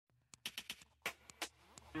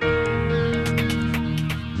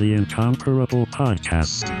The Incomparable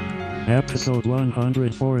Podcast. Episode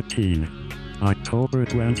 114. October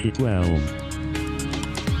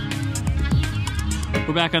 2012.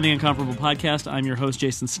 We're back on the Incomparable Podcast. I'm your host,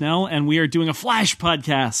 Jason Snell, and we are doing a Flash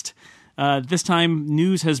podcast. This time,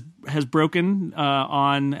 news has broken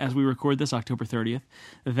on, as we record this, October 30th,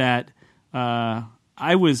 that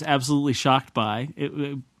I was absolutely shocked by.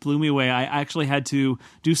 It blew me away. I actually had to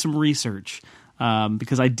do some research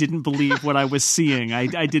because I didn't believe what I was seeing.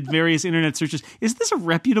 I did various internet searches. Is this a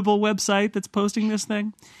reputable website that's posting this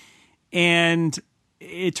thing? And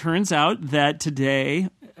it turns out that today,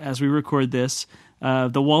 as we record this,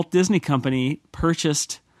 the Walt Disney Company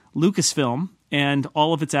purchased Lucasfilm and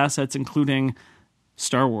all of its assets, including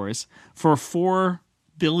Star Wars, for $4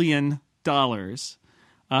 billion. And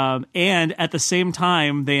at the same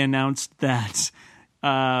time, they announced that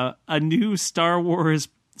a new Star Wars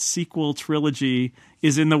sequel trilogy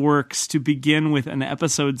is in the works to begin with an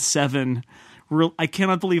episode 7. I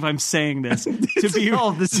cannot believe I'm saying this.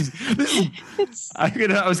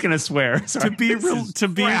 I was going to swear. Sorry. To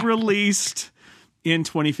be released in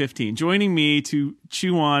 2015. Joining me to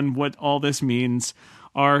chew on what all this means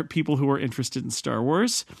are people who are interested in Star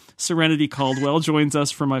Wars. Serenity Caldwell joins us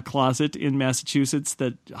from a closet in Massachusetts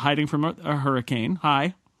hiding from a hurricane.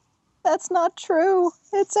 Hi. That's not true.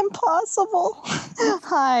 It's impossible.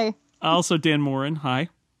 Hi. Also Dan Morin. Hi.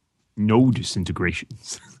 No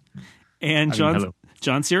disintegrations. And John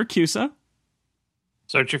Siracusa.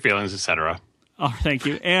 Search your feelings, etc. Oh, thank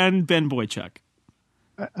you. And Ben Boychuk.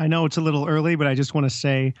 I know it's a little early, but I just want to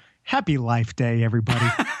say Happy Life Day, everybody.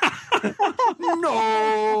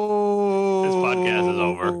 No! This podcast is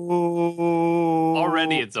over.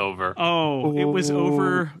 Already it's over. Oh, it was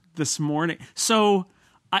over this morning. So,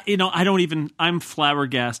 I'm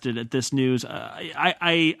flabbergasted at this news.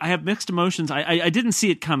 I have mixed emotions. I didn't see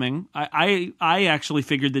it coming. I actually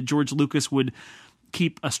figured that George Lucas would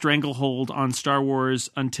keep a stranglehold on Star Wars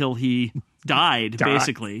until he died.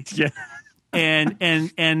 Basically. Yeah.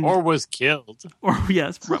 And or was killed. Or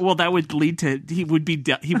yes, well, that would lead to he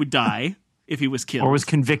would die if he was killed, or was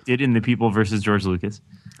convicted in the People versus George Lucas.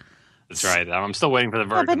 That's right. I'm still waiting for the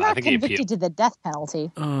verdict. But not I think convicted to the death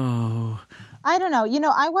penalty. Oh, I don't know.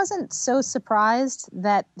 I wasn't so surprised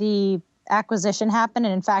that the acquisition happened,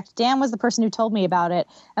 and in fact, Dan was the person who told me about it.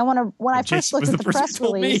 And when I first looked at the press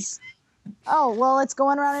release. Oh, well, it's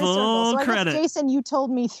going around in a circle. So I guess, Jason, you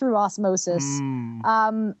told me through osmosis.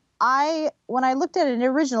 When I looked at it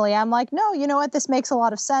originally, I'm like, no, you know what? This makes a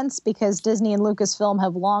lot of sense because Disney and Lucasfilm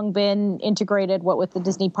have long been integrated, what with the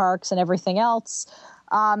Disney parks and everything else.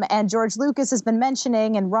 And George Lucas has been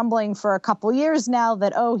mentioning and rumbling for a couple years now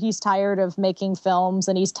that, he's tired of making films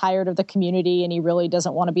and he's tired of the community and he really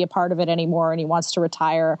doesn't want to be a part of it anymore and he wants to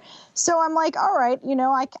retire. So I'm like, all right,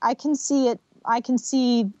 I can see it. I can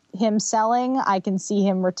see him selling. I can see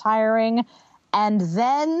him retiring. And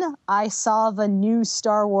then I saw the new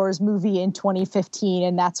Star Wars movie in 2015,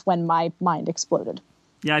 and that's when my mind exploded.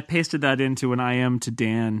 Yeah, I pasted that into an IM to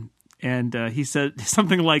Dan, and he said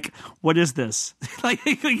something like, "What is this?"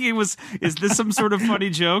 Is this some sort of funny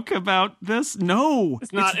joke about this? No,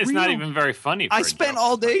 it's not. It's not even very funny. I spent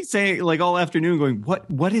all day saying, all afternoon, going,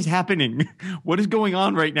 "What is happening? What is going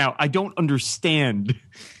on right now? I don't understand."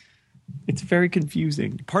 It's very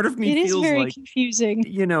confusing. Part of me feels like very confusing.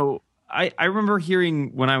 I remember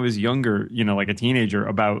hearing when I was younger, like a teenager,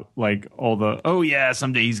 about all the,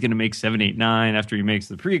 someday he's going to make 7, 8, 9 after he makes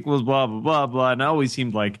the prequels, blah, blah, blah, blah. And it always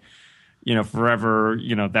seemed like, forever,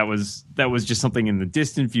 that was just something in the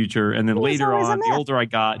distant future. And then later on, the older I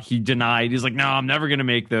got, he denied. He's like, no, I'm never going to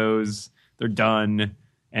make those. They're done.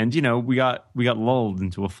 And, we got lulled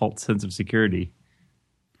into a false sense of security.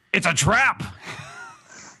 It's a trap.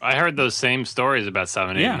 I heard those same stories about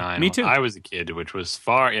 7, 8, 9. Me too. I was a kid, which was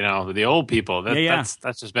far, the old people. That's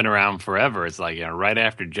just been around forever. It's like, right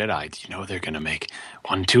after Jedi, they're going to make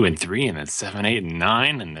 1, 2, and 3, and then 7, 8, and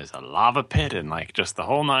 9, and there's a lava pit, and just the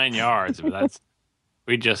whole 9 yards. But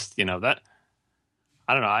we just, that,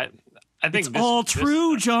 I don't know. I think it's all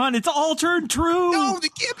true, John. It's all turned true. No, it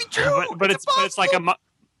can't be true. But it's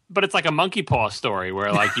like a monkey paw story where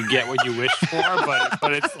you get what you wish for,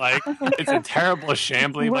 but it's it's a terrible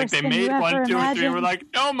shambling. They made 1, 2, and 3. We're like,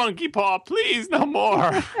 no monkey paw, please, no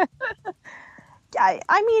more. I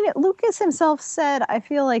mean, Lucas himself said, I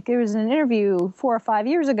feel like there was an interview 4 or 5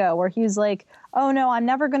 years ago where he was like, oh no, I'm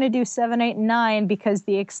never going to do 7, 8, and 9 because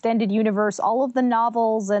the extended universe, all of the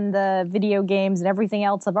novels and the video games and everything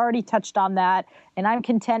else, I've already touched on that. And I'm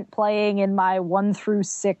content playing in my 1 through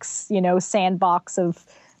 6, sandbox of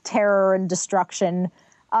terror and destruction.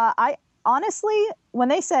 I honestly, when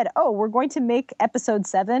they said, we're going to make episode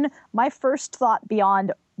 7, my first thought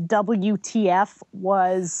beyond WTF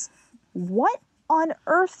was, what on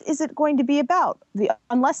earth is it going to be about?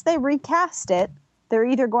 Unless they recast it, they're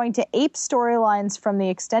either going to ape storylines from the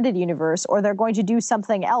extended universe, or they're going to do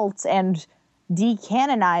something else and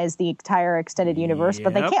decanonize the entire extended universe.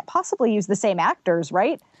 But they can't possibly use the same actors,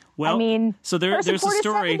 right? Well, I mean, so there's a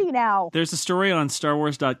story now. There's a story on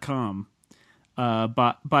StarWars.com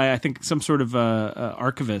by I think some sort of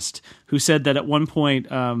archivist who said that at one point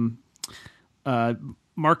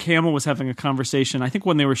Mark Hamill was having a conversation, I think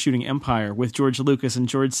when they were shooting Empire, with George Lucas, and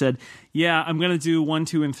George said, "Yeah, I'm going to do 1,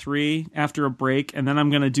 2, and 3 after a break, and then I'm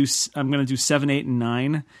going to do 7, 8, and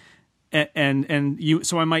 9, and you.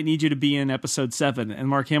 So I might need you to be in episode 7." And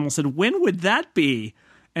Mark Hamill said, "When would that be?"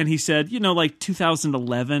 And he said, like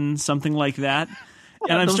 2011, something like that.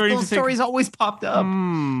 And I'm starting to think stories always popped up.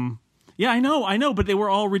 Yeah, I know, but they were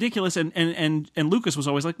all ridiculous. And Lucas was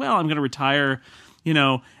always like, "Well, I'm going to retire.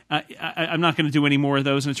 I'm not going to do any more of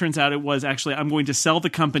those." And it turns out it was actually, I'm going to sell the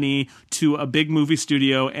company to a big movie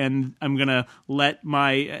studio, and I'm going to let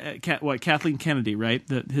my Kathleen Kennedy, right,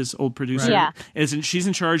 his old producer, right. Yeah, she's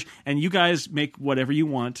in charge, and you guys make whatever you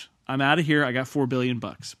want. I'm out of here. I got $4 billion.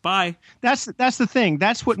 Bye. That's the thing.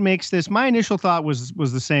 That's what makes this. My initial thought was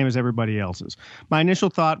the same as everybody else's. My initial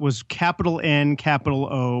thought was capital N, capital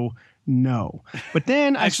O, no. But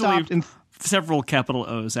then I stopped and several capital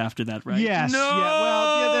O's after that, right? Yes. No! Yeah.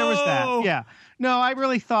 Well, yeah, there was that. Yeah. No, I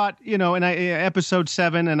really thought, and episode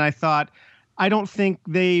 7, and I thought, I don't think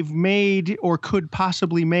they've made or could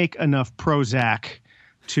possibly make enough Prozac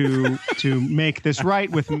to make this right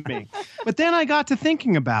with me. But then I got to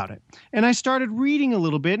thinking about it, and I started reading a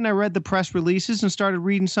little bit, and I read the press releases and started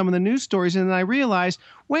reading some of the news stories, and then I realized,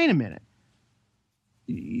 wait a minute,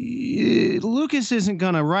 Lucas isn't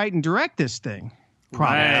going to write and direct this thing.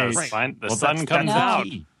 Probably. Right. The sun comes out.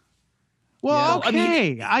 Well,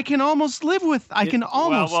 okay, I can almost live with. I can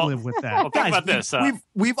almost live with that. Well, think about this.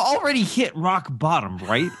 We've already hit rock bottom,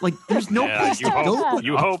 right? Like, there's no place to go.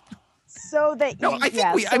 You hope. So that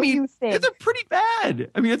they're pretty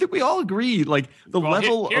bad. I mean, I think we all agree. Like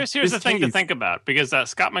level. Here's the thing to think about, because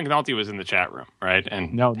Scott McNulty was in the chat room, right?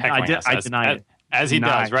 And no, I deny it, as he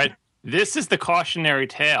does, right? This is the cautionary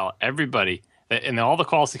tale. Everybody, and all the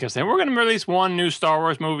calls that kept saying, we're going to release one new Star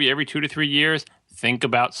Wars movie every 2 to 3 years. Think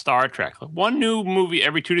about Star Trek. One new movie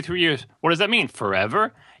every 2 to 3 years. What does that mean?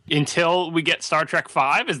 Forever? Until we get Star Trek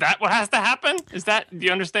 5? Is that what has to happen? Do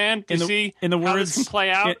you understand? Do you see how this can play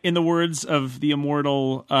out? In the words of the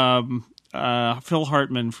immortal Phil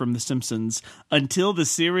Hartman from The Simpsons, until the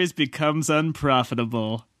series becomes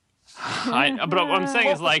unprofitable. But what I'm saying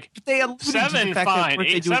is, like, 7,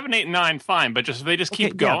 fine. 7, 8, 9, fine. But they just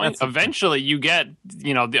keep going. Eventually, you get,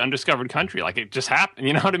 the undiscovered country. Like, it just happened.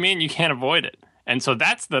 You know what I mean? You can't avoid it. And so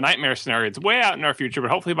that's the nightmare scenario. It's way out in our future, but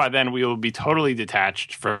hopefully by then we will be totally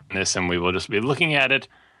detached from this, and we will just be looking at it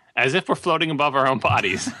as if we're floating above our own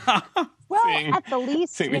bodies. Well, at the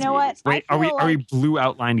least, you know what? Wait, are we blue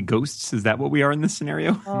outlined ghosts? Is that what we are in this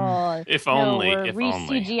scenario? If only. If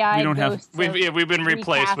only. We don't have. We've been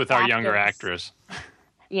replaced with our younger actors.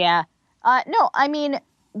 Yeah. No, I mean,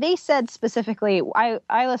 they said specifically,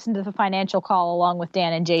 I listened to the financial call along with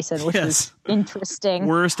Dan and Jason, which was interesting.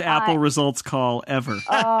 Worst Apple results call ever.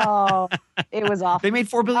 Oh, it was awful. They made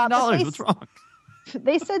 $4 billion. What's wrong?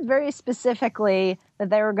 They said very specifically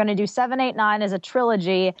that they were going to do 7, 8, 9 as a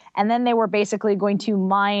trilogy, and then they were basically going to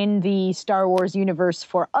mine the Star Wars universe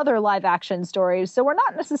for other live-action stories. So we're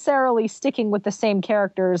not necessarily sticking with the same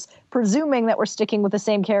characters, presuming that we're sticking with the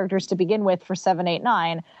same characters to begin with for 7, 8,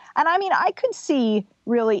 9. And I mean, I could see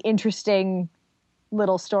really interesting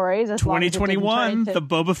little stories. 2021, the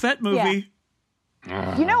Boba Fett movie.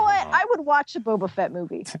 Yeah. You know what? I would watch a Boba Fett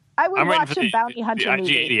movie. I would watch a bounty hunter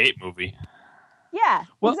movie. The IG-88 movie. Yeah,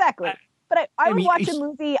 exactly. But I would watch a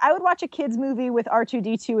movie. I would watch a kids movie with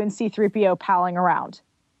R2-D2 and C-3PO palling around.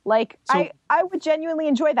 Like, I would genuinely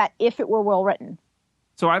enjoy that if it were well written.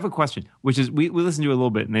 So I have a question, which is we listened to a little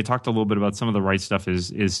bit, and they talked a little bit about some of the rights stuff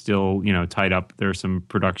is still tied up. There's some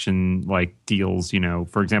production deals.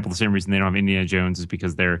 For example, the same reason they don't have Indiana Jones is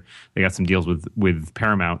because they got some deals with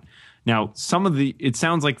Paramount. Now, it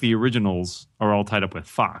sounds like the originals are all tied up with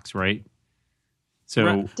Fox, right?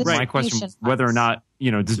 So my question was whether or not,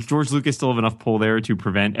 does George Lucas still have enough pull there to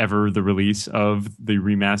prevent ever the release of the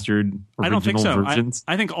remastered original I don't think so. versions?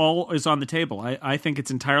 I think all is on the table. I think it's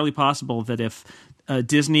entirely possible that if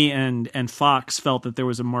Disney and Fox felt that there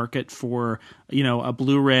was a market for, a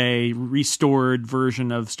Blu-ray restored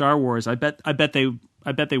version of Star Wars, I bet they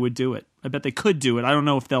would do it. I bet they could do it. I don't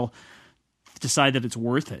know if they'll decide that it's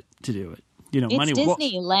worth it to do it. It's money.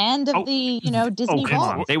 Disney, land of the Disney come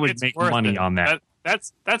on. They would make money on that.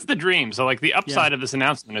 that's the dream. So, like, the upside of this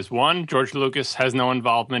announcement is, one, George Lucas has no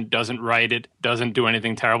involvement, doesn't write it, doesn't do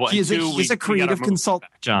anything terrible. He's a creative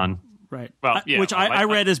consultant, John. Right. Well, yeah, which I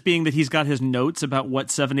read as being that he's got his notes about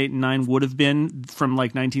what 7, 8, and 9 would have been from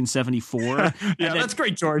like 1974. That's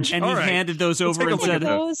great, George. And he handed those over and said,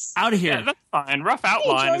 out of here. Yeah, that's fine. Rough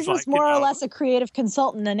outline. George was more or less a creative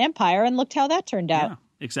consultant in Empire, and looked how that turned out. Yeah,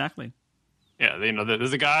 exactly. Yeah,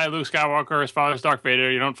 there's a guy, Luke Skywalker, his father's Darth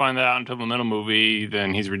Vader. You don't find that out until the middle movie,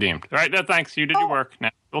 then he's redeemed. All right, thanks. You did your work. Now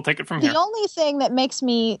we'll take it from here. The only thing that makes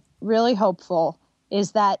me really hopeful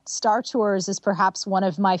is that Star Tours is perhaps one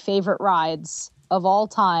of my favorite rides of all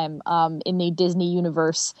time in the Disney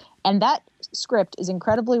universe. And that script is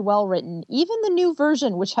incredibly well written. Even the new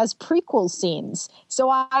version, which has prequel scenes. So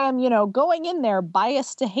I am, going in there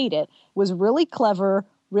biased to hate it, was really clever,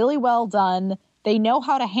 really well done. They know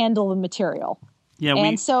how to handle the material.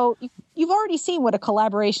 Yeah, so you've already seen what a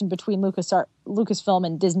collaboration between Lucasfilm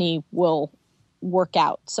and Disney will work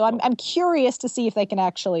out. So I'm curious to see if they can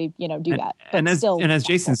actually, do that. And as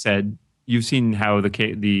Jason said, you've seen how the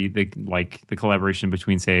collaboration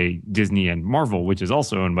between, say, Disney and Marvel, which is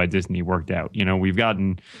also owned by Disney, worked out. We've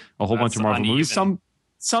gotten a whole bunch of Marvel movies.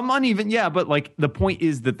 Some uneven, yeah, but like the point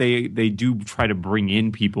is that they do try to bring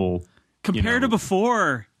in people compared to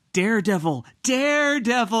before. Daredevil.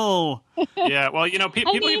 Yeah, well,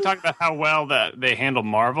 people keep talking about how well that they handle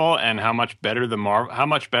Marvel and how much better they're a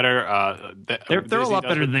lot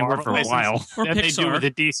better than they were for a while. Or than they do with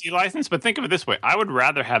the DC license. But think of it this way: I would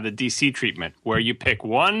rather have the DC treatment, where you pick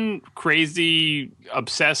one crazy,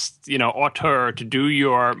 obsessed, auteur to do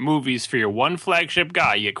your movies for your one flagship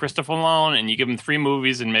guy. You get Christopher Nolan, and you give him 3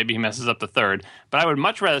 movies, and maybe he messes up the third. But I would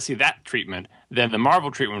much rather see that treatment than the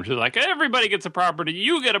Marvel treatment, which is like, everybody gets a property,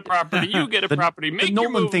 you get a property, you get a property. Make your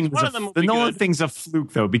movies. One of them will be good. The Nolan thing's a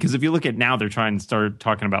fluke, though, because if you look at now, they're trying to start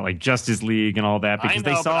talking about like Justice League and all that because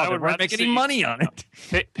they saw they weren't making any money on it.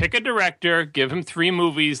 Pick a director, give him 3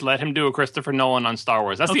 movies, let him do a Christopher Nolan on Star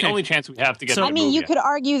Wars. That's the only chance we have to get. You could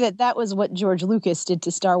argue that was what George Lucas did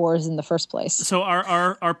to Star Wars in the first place. So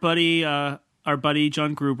our buddy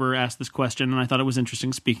John Gruber asked this question, and I thought it was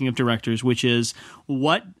interesting. Speaking of directors, which is,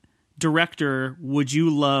 what director would you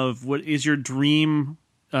love? What is your dream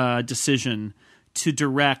decision to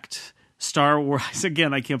direct Star Wars?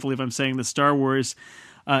 Again, I can't believe I'm saying the Star Wars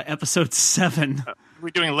Episode 7. Are we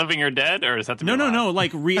doing Living or Dead, or is that the no?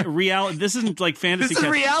 Like reality. This isn't like fantasy. This is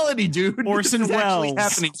reality, dude. Orson Welles.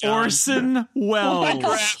 Orson Welles. I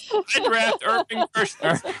draft Irving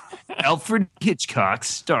Kershner. Alfred Hitchcock's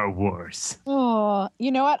Star Wars. Oh,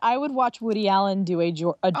 you know what? I would watch Woody Allen do a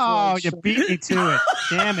George. Oh, you beat me to it.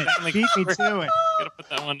 Damn it. Beat me to it. Gotta put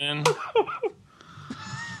that one in.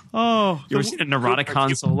 Oh, you ever seen a neurotic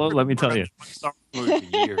Han Solo? Let me tell you.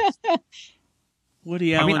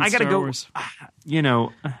 Woody Allen. I gotta Star Wars.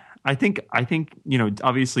 I think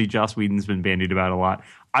obviously Joss Whedon's been bandied about a lot.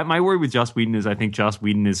 My worry with Joss Whedon is I think Joss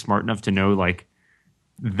Whedon is smart enough to know like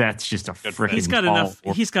that's just a freaking. He's got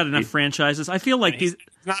enough franchises. I feel like he's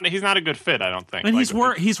not a good fit. I don't think. And he's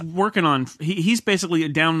working on. He's basically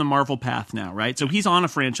down the Marvel path now, right? So he's on a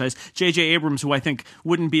franchise. J.J. Abrams, who I think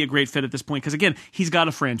wouldn't be a great fit at this point, because again, he's got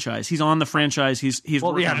a franchise. He's on the franchise. He's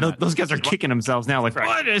those guys are kicking themselves now. Like,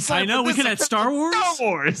 what is? I know we can add Star Wars. Star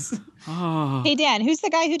Wars. Oh. Hey Dan, who's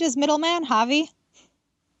the guy who does Middleman? Javi.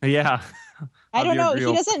 Yeah. I don't know. He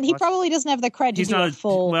doesn't. He probably doesn't have the credit to do a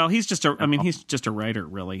full. Well, he's just a. I mean, he's just a writer,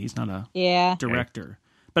 really. He's not a director.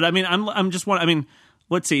 But I mean, I'm just one. I mean,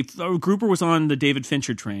 let's see. Gruber was on the David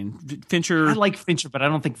Fincher train. I like Fincher, but I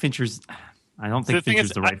don't think Fincher's. I don't think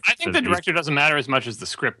Fincher's the right. I think the director doesn't matter as much as the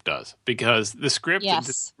script does, because the script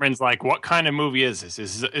determines like what kind of movie is this?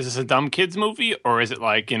 Is this a dumb kids movie, or is it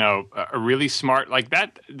like a really smart like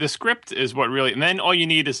that? The script is what really, and then all you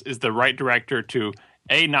need is the right director to.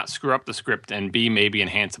 A, not screw up the script, and B, maybe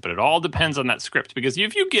enhance it. But it all depends on that script. Because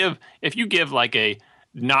if you give like a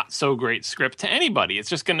not so great script to anybody, it's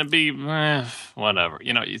just going to be whatever.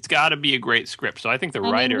 It's got to be a great script. So I think the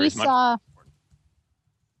writer is much.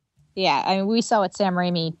 Yeah, I mean, we saw what Sam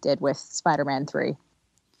Raimi did with Spider-Man 3.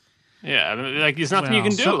 Yeah, I mean, like there's nothing you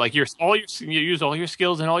can do. Like you use all your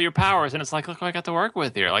skills and all your powers, and it's like, look what I got to work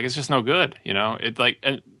with here. Like it's just no good. It's like.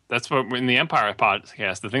 That's what in the Empire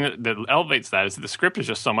podcast, the thing that elevates that is that the script is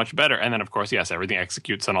just so much better. And then, of course, yes, everything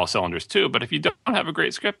executes on all cylinders too. But if you don't have a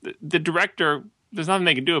great script, the director, there's nothing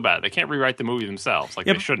they can do about it. They can't rewrite the movie themselves.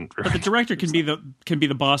 They shouldn't. But the director can be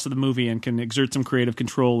the boss of the movie and can exert some creative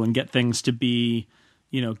control and get things to be,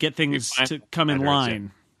 to come in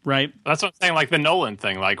line. Right. That's what I'm saying, like the Nolan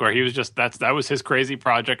thing, like where he was just that was his crazy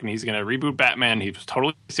project and he's going to reboot Batman. He was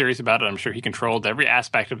totally serious about it. I'm sure he controlled every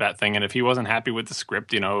aspect of that thing. And if he wasn't happy with the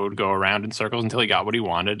script, it would go around in circles until he got what he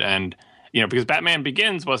wanted. And, because Batman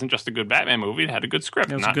Begins wasn't just a good Batman movie. It had a good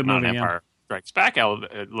script. It was a good movie, an Empire Strikes Back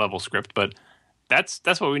level script, but that's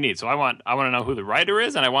what we need. So I want to know who the writer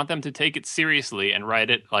is, and I want them to take it seriously and write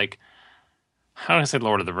it like, I don't want to say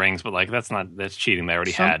Lord of the Rings, but like that's cheating. They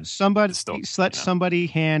already had somebody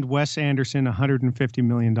hand Wes Anderson $150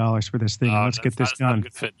 million for this thing. Let's get this done.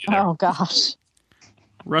 Oh gosh,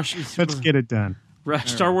 let's get it done.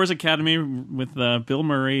 Star Wars Academy with Bill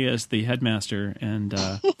Murray as the headmaster, and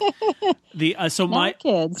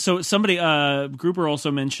somebody Gruber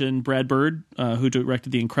also mentioned Brad Bird, who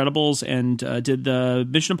directed The Incredibles and did the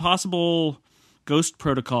Mission Impossible Ghost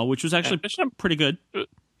Protocol, which was actually pretty good.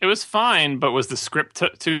 It was fine, but was the script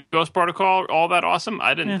to Ghost Protocol all that awesome?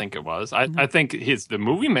 I didn't think it was. I think the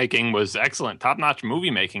movie making was excellent, top notch movie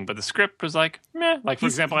making, but the script was like meh. Like for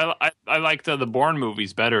example, I liked the Bourne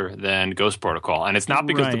movies better than Ghost Protocol, and it's not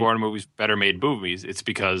because the Bourne movies better made movies; it's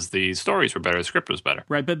because the stories were better, the script was better.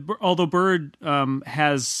 Right, but although Bird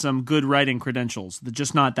has some good writing credentials,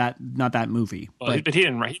 just not that movie. Well, but he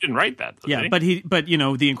didn't write that. Though, yeah, but The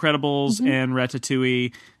Incredibles and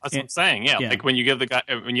Ratatouille. That's what I'm saying. Yeah, like when you give the guy.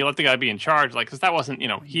 When you let the guy be in charge, like, because that wasn't,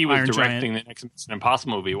 he was Iron directing Giant. the next Mission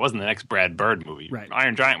Impossible movie. It wasn't the next Brad Bird movie. Right.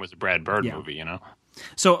 Iron Giant was a Brad Bird movie,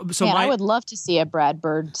 So I would love to see a Brad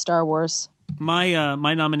Bird Star Wars.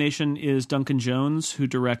 My nomination is Duncan Jones, who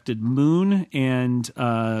directed Moon and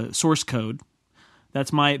Source Code.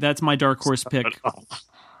 That's my dark horse pick.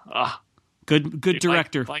 Good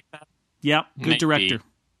director. Like that? Yeah, good director.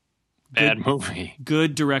 Bad movie.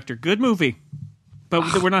 Good director. Good movie.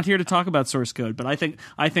 But we're not here to talk about Source Code. But I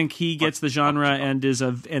think he gets the genre and is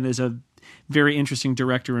a very interesting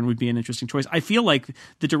director and would be an interesting choice. I feel like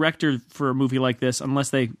the director for a movie like this, unless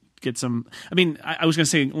they get some, I was going to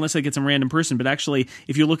say unless they get some random person, but actually,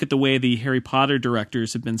 if you look at the way the Harry Potter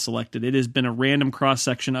directors have been selected, it has been a random cross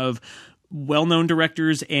section of well-known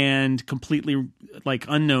directors and completely like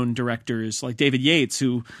unknown directors, like David Yates,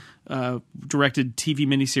 who directed TV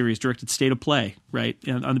miniseries, directed State of Play, right,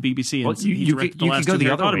 on the BBC. Well, you could go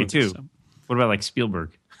the other way too. So. What about like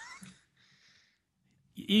Spielberg?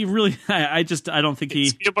 He really, I don't think he.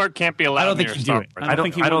 Spielberg can't be allowed. I don't think he'd do it. I don't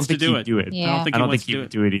think he wants to do it. Yeah. I don't think he would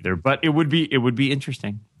do it either. But it would be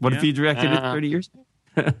interesting. What if he directed it 30 years?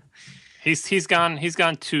 He's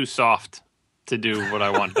gone too soft to do what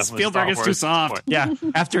I want. Spielberg is too soft. Yeah,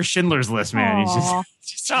 after Schindler's List, man, he's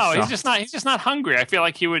just not hungry. I feel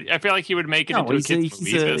like he would make it into a kid's movie. He's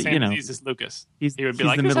the same as Lucas. He would be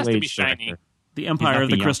like, this has to be shiny. Director. The Empire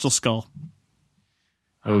of the Crystal Skull.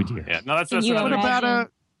 Oh dear. Yeah, no, that's what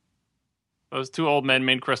about those two old men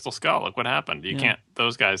made Crystal Skull. Look what happened. You can't.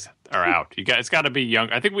 Those guys are out. It's got to be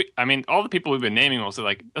young. I think all the people we've been naming will say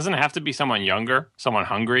like, doesn't it have to be someone younger, someone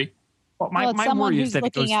hungry? Well, my worry is that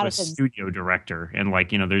it goes to a studio director, and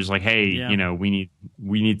there's like, hey,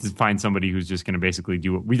 we need to find somebody who's just going to basically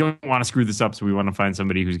do it. We don't want to screw this up, so we want to find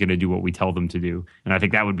somebody who's going to do what we tell them to do. And I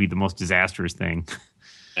think that would be the most disastrous thing.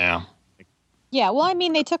 Yeah. Yeah, well,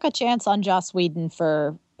 they took a chance on Joss Whedon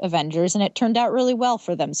for Avengers, and it turned out really well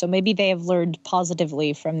for them. So maybe they have learned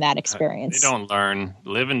positively from that experience. They don't learn.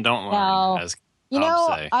 Live and don't learn, as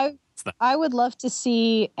Bob say. I would love to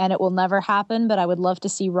see, and it will never happen, but I would love to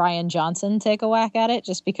see Rian Johnson take a whack at it,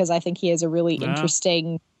 just because I think he has a really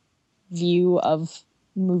interesting view of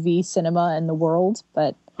movie cinema and the world.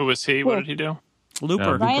 But who was he? What did he do?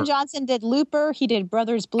 Looper. Rian Johnson did Looper. He did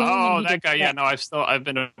Brothers Bloom. Oh, that guy. Yeah, no, I've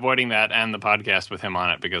been avoiding that and the podcast with him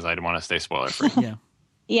on it because I want to stay spoiler free. Yeah.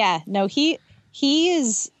 Yeah. No, he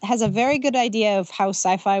has a very good idea of how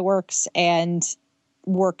sci-fi works and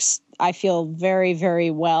works, I feel, very,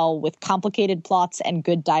 very well with complicated plots and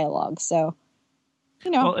good dialogue. So,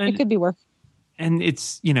 it could be work. And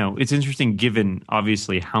it's interesting given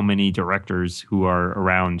obviously how many directors who are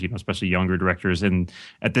around, especially younger directors, and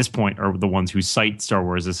at this point are the ones who cite Star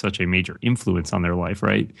Wars as such a major influence on their life,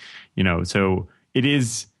 right? So it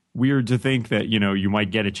is weird to think that, you might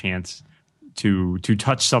get a chance to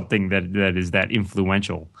touch something that is that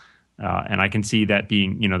influential. And I can see that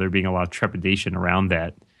being, there being a lot of trepidation around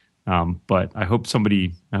that. But I hope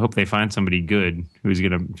they find somebody good who's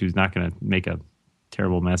not gonna make a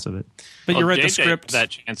terrible mess of it. But you read JJ the script. Had that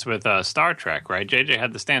chance with Star Trek, right? JJ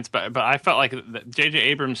had the stance, but I felt like the JJ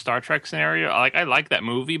Abrams Star Trek scenario. I like that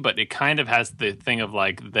movie, but it kind of has the thing of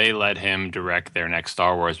like they let him direct their next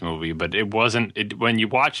Star Wars movie, but it wasn't. When you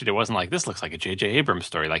watch it, it wasn't like this looks like a JJ Abrams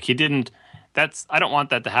story. Like he didn't I don't want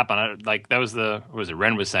that to happen. Like that was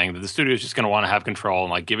Ren was saying that the studio is just going to want to have control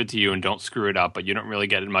and like give it to you and don't screw it up, but you don't really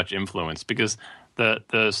get much influence because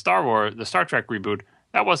the Star Trek reboot,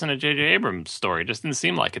 that wasn't a J.J. Abrams story. It just didn't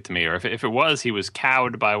seem like it to me. Or if it was, he was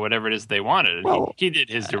cowed by whatever it is they wanted. Well, he did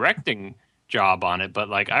his directing job on it, but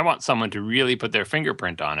like I want someone to really put their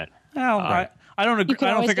fingerprint on it. Well, I don't agree.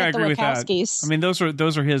 I don't think I agree with that. I mean, those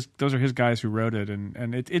are his guys who wrote it,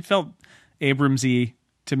 and it felt Abrams-y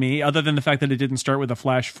to me, other than the fact that it didn't start with a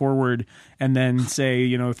flash forward and then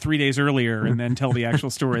say 3 days earlier and then tell the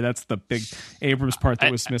actual story. That's the big Abrams part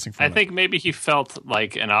that was missing from it. I think maybe he felt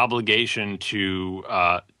like an obligation to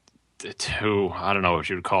I don't know what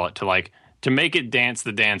you would call it, to make it dance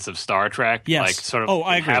the dance of Star Trek, yes. Like sort of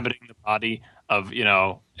inhabiting the body of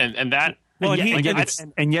and that. Well,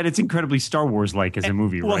 and yet it's incredibly Star Wars-like as a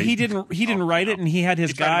movie, right? Well, he didn't write it, and he had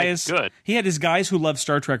his guys. He had his guys who loved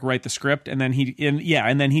Star Trek write the script, and then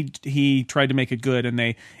he tried to make it good.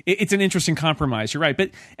 And it's an interesting compromise. You're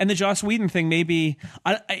right, and the Joss Whedon thing may be,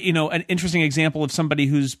 an interesting example of somebody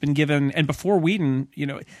who's been given. And before Whedon,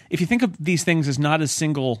 if you think of these things as not as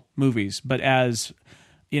single movies, but as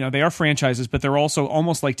they are franchises, but they're also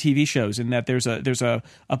almost like TV shows in that there's a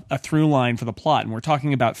through line for the plot. And we're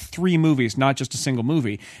talking about 3 movies, not just a single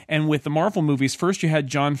movie. And with the Marvel movies, first you had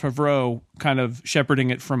Jon Favreau kind of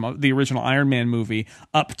shepherding it from the original Iron Man movie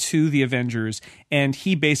up to the Avengers. And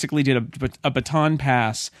he basically did a baton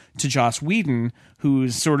pass to Joss Whedon,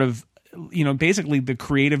 who's sort of, basically the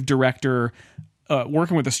creative director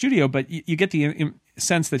working with the studio. But you get the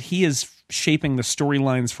sense that he is shaping the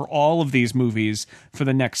storylines for all of these movies for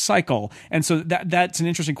the next cycle. And so that's an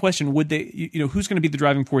interesting question. Would they, who's going to be the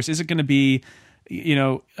driving force? Is it going to be,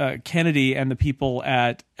 Kennedy and the people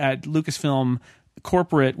at Lucasfilm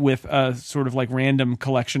corporate with a sort of like random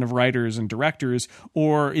collection of writers and directors?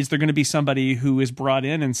 Or is there going to be somebody who is brought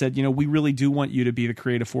in and said, we really do want you to be the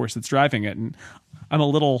creative force that's driving it? And I'm a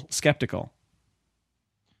little skeptical.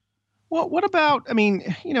 Well, what about,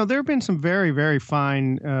 there have been some very, very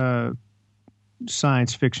fine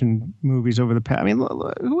science fiction movies over the past.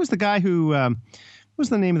 Who was the guy who, what was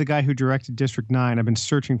the name of the guy who directed District 9? I've been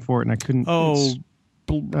searching for it and I couldn't.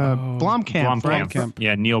 Blomkamp.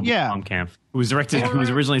 Yeah, Neil Blomkamp, who was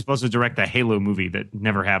originally supposed to direct the Halo movie that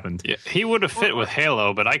never happened. Yeah, he would have fit with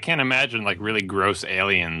Halo, but I can't imagine like really gross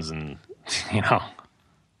aliens and,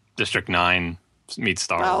 District 9 meets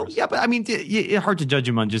Star Wars. Yeah, but it's hard to judge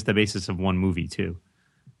him on just the basis of one movie too.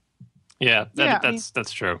 Yeah,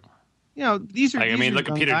 that's true. These are. Look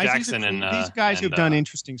at Peter Jackson and these guys who've done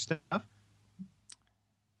interesting stuff.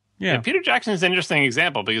 Yeah, Peter Jackson is an interesting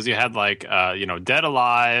example because you had like Dead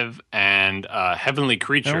Alive and Heavenly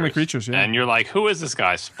Creatures. Heavenly Creatures, yeah. And you're like, who is this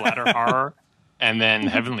guy? Splatter horror. And then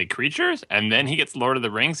Heavenly Creatures, and then he gets Lord of the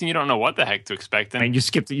Rings, and you don't know what the heck to expect. And you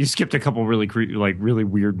skipped a couple really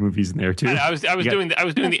weird movies in there too. I was doing the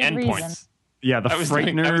endpoints. Yeah, the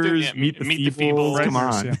Frighteners, Meet the People. Come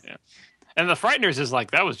on. Yeah. And the Frighteners is like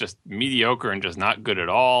that was just mediocre and just not good at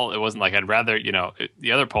all. It wasn't like I'd rather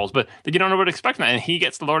the other polls, but you don't know what to expect. And he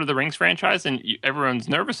gets the Lord of the Rings franchise, and everyone's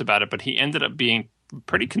nervous about it. But he ended up being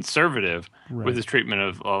pretty conservative with his treatment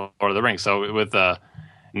of Lord of the Rings. So with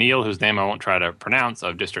Neil, whose name I won't try to pronounce,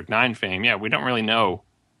 of District 9 fame, we don't really know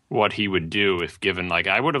what he would do if given, like,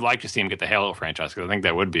 I would have liked to see him get the Halo franchise because I think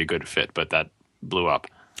that would be a good fit, but that blew up.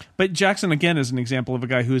 But Jackson, again, is an example of a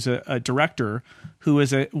guy who's a director who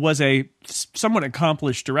was a somewhat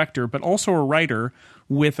accomplished director, but also a writer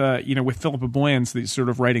with Philippa Boyan's the sort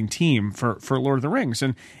of writing team for Lord of the Rings,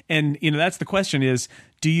 and that's the question: is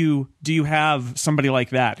do you have somebody like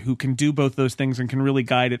that who can do both those things and can really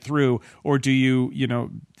guide it through, or do you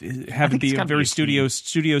have it be a very studio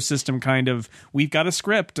system kind of, we've got a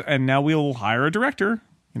script and now we'll hire a director?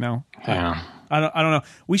 Yeah. I don't know.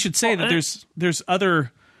 We should say that there's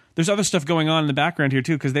other stuff going on in the background here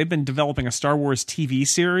too, because they've been developing a Star Wars TV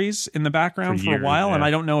series in the background for a while, and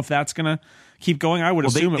I don't know if that's going to keep going. I would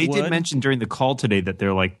assume they it would. They did mention during the call today that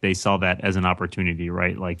they saw that as an opportunity,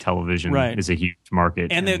 right? Like television is a huge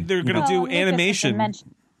market, and they're going to do animation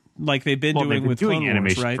like they've been doing with Clone Wars,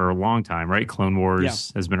 animation right? for a long time, right? Clone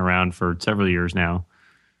Wars has been around for several years now,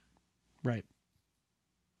 right?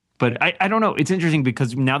 But I don't know. It's interesting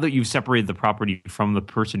because now that you've separated the property from the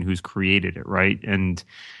person who's created it, right? And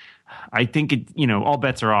I think all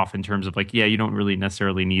bets are off in terms of like, you don't really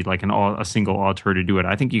necessarily need like a single auteur to do it.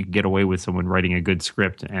 I think you could get away with someone writing a good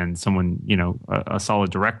script and someone, a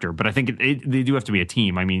solid director. But I think they do have to be a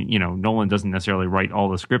team. I mean, Nolan doesn't necessarily write all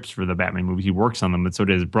the scripts for the Batman movies. He works on them, but so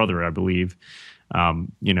does his brother, I believe. I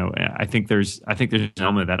think there's an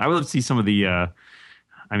element of that. I would love to see some of the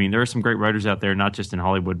I mean, there are some great writers out there, not just in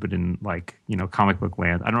Hollywood, but in comic book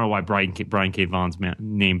land. I don't know why Brian K. Vaughan's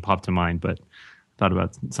name popped to mind, but I thought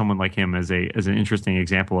about someone like him as an interesting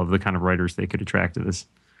example of the kind of writers they could attract to this.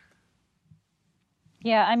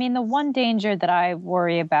 Yeah, I mean, the one danger that I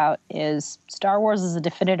worry about is Star Wars is a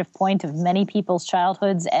definitive point of many people's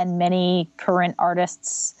childhoods and many current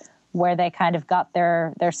artists where they kind of got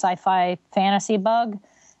their sci-fi fantasy bug.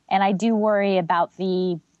 And I do worry about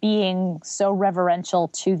the being so reverential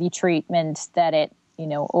to the treatment that it,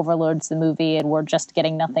 overloads the movie and we're just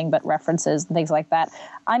getting nothing but references and things like that.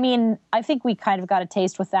 I mean, I think we kind of got a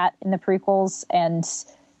taste with that in the prequels and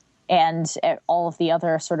all of the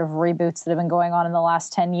other sort of reboots that have been going on in the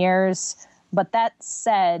last 10 years. But that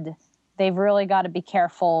said, they've really got to be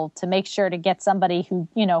careful to make sure to get somebody who,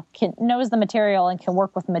 knows the material and can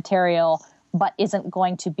work with the material, but isn't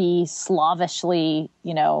going to be slavishly,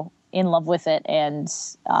 in love with it and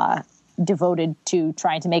devoted to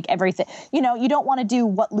trying to make everything. You don't want to do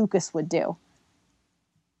what Lucas would do.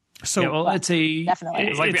 So definitely.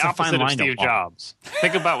 It's like the opposite of Steve Jobs.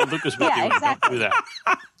 Think about what Lucas would do. Exactly. Don't do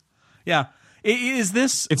that. Yeah. Is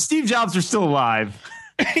this... If Steve Jobs are still alive...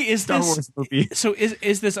 Is Star this Wars movie. So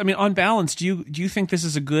is this, I mean, on balance, do you think this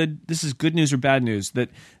is good news or bad news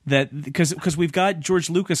that because we've got George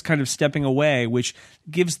Lucas kind of stepping away, which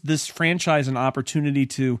gives this franchise an opportunity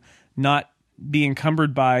to not be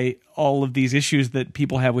encumbered by all of these issues that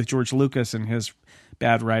people have with George Lucas and his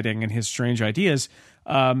bad writing and his strange ideas.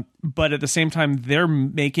 But at the same time, they're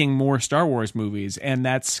making more Star Wars movies, and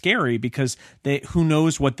that's scary because who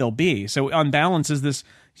knows what they'll be. So on balance, is this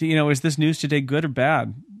news today good or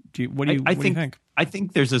bad? What do you think? I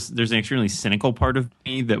think there's an extremely cynical part of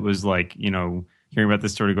me that was like, hearing about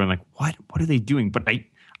this story going like, what are they doing? But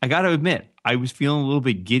I got to admit, I was feeling a little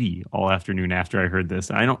bit giddy all afternoon after I heard this.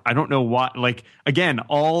 I don't know why. Like, again,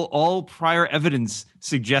 all prior evidence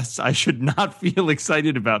suggests I should not feel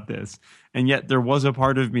excited about this. And yet there was a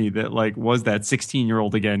part of me that was that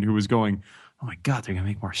 16-year-old again who was going, oh my God, they're going to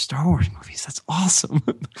make more Star Wars movies. That's awesome.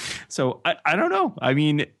 So I don't know. I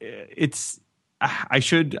mean, I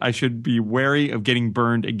should be wary of getting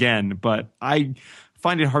burned again, but I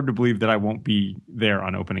find it hard to believe that I won't be there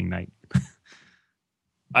on opening night.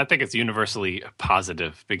 I think it's universally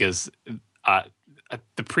positive because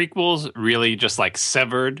the prequels really just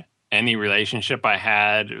severed any relationship I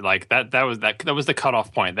had. That was the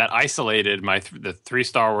cutoff point. That isolated the three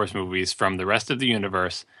Star Wars movies from the rest of the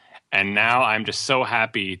universe. And now I'm just so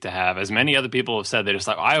happy to have, as many other people have said, they're just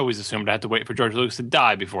I always assumed I had to wait for George Lucas to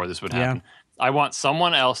die before this would happen. Yeah. I want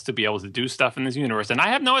someone else to be able to do stuff in this universe. And I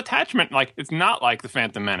have no attachment. It's not like The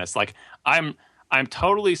Phantom Menace. I'm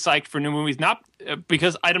totally psyched for new movies, not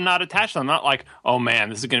because I'm not attached to them. I'm not like, oh man,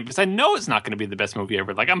 this is going to, because I know it's not going to be the best movie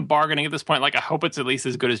ever. I'm bargaining at this point. I hope it's at least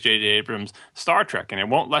as good as J.J. Abrams' Star Trek, and it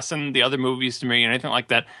won't lessen the other movies to me or anything like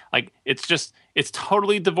that. It's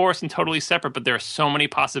totally divorced and totally separate, but there are so many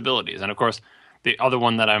possibilities. And of course, the other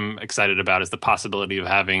one that I'm excited about is the possibility of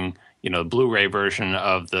having, the Blu-ray version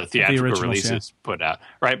of the theatrical releases put out.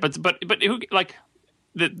 Right. But who,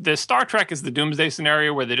 the Star Trek is the doomsday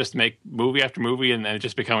scenario where they just make movie after movie and then it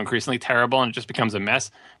just become increasingly terrible and it just becomes a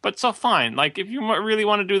mess. But so fine, if you really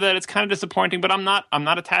want to do that, it's kind of disappointing. But I'm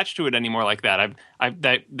not attached to it anymore like that.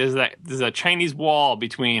 There's a Chinese wall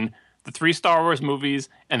between the three Star Wars movies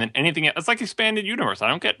and then anything else. It's like expanded universe. I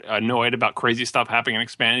don't get annoyed about crazy stuff happening in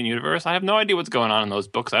expanded universe. I have no idea what's going on in those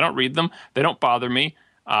books. I don't read them. They don't bother me.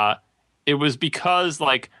 It was because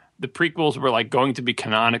the prequels were going to be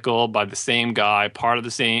canonical by the same guy, part of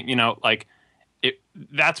the same,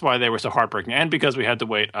 that's why they were so heartbreaking. And because we had to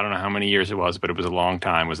wait, I don't know how many years it was, but it was a long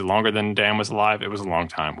time. Was it longer than Dan was alive? It was a long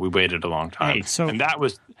time. We waited a long time. Hey, and that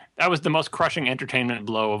was the most crushing entertainment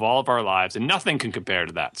blow of all of our lives. And nothing can compare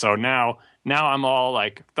to that. So now I'm all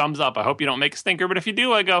thumbs up. I hope you don't make a stinker. But if you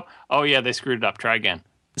do, I go, oh yeah, they screwed it up. Try again.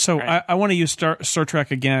 So right? I want to use Star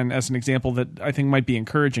Trek again as an example that I think might be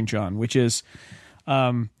encouraging, John, which is,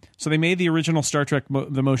 so they made the original Star Trek,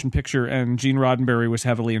 the motion picture, and Gene Roddenberry was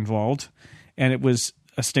heavily involved, and it was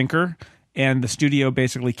a stinker, and the studio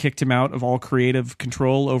basically kicked him out of all creative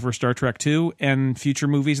control over Star Trek 2 and future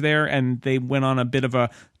movies there, and they went on a bit of a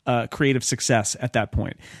creative success at that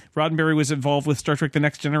point. Roddenberry was involved with Star Trek The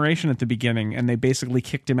Next Generation at the beginning, and they basically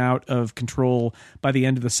kicked him out of control by the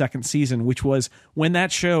end of the second season, which was when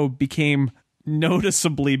that show became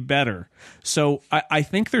noticeably better. So I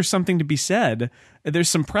think there's something to be said. There's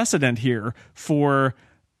some precedent here for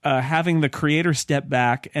having the creator step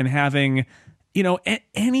back and having,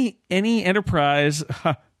 any enterprise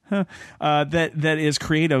that is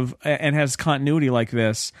creative and has continuity like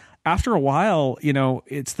this after a while,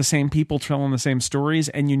 it's the same people telling the same stories,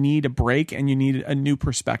 and you need a break and you need a new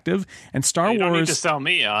perspective. And Star Wars, don't need to sell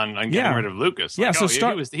me on getting rid of Lucas.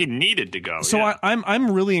 He needed to go. So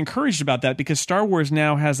I'm really encouraged about that, because Star Wars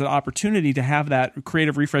now has the opportunity to have that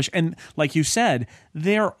creative refresh. And like you said,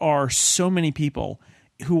 there are so many people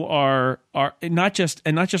who are not just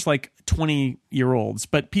like 20-year-olds,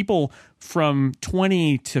 but people from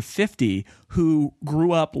 20 to 50 who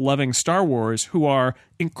grew up loving Star Wars, who are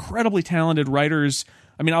incredibly talented writers.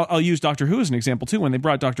 I mean, I'll use Doctor Who as an example too. When they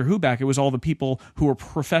brought Doctor Who back, it was all the people who were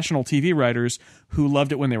professional TV writers who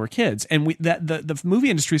loved it when they were kids. And the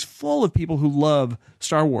movie industry is full of people who love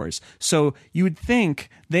Star Wars. So you would think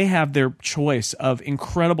they have their choice of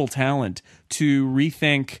incredible talent to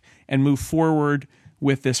rethink and move forward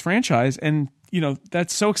with this franchise. And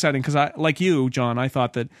that's so exciting, because I, like you, John, I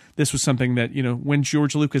thought that this was something that, when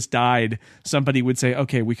George Lucas died, somebody would say,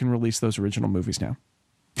 okay, we can release those original movies now.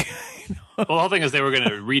 Well, the whole thing is they were going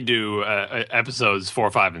to redo episodes 4,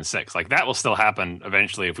 5, and 6. Like, that will still happen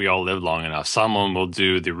eventually if we all live long enough. Someone will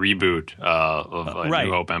do the reboot of right.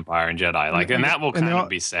 New Hope, Empire, and Jedi. And that will kind of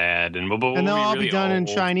be sad, and they'll all really be done in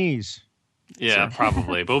old. Chinese. Yeah,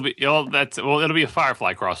 probably. But it'll be a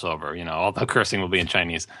Firefly crossover. All the cursing will be in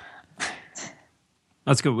Chinese.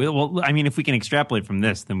 That's good. Well, I mean, if we can extrapolate from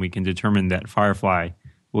this, then we can determine that Firefly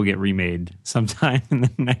will get remade sometime in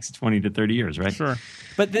the next 20 to 30 years, right? Sure.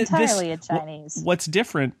 But entirely in Chinese. What's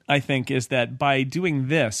different, I think, is that by doing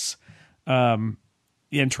this and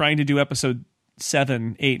trying to do episode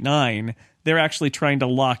 7, 8, 9, they're actually trying to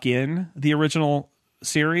lock in the original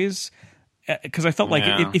series. Because I felt like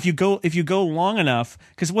if you go long enough,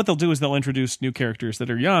 because what they'll do is they'll introduce new characters that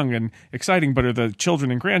are young and exciting, but are the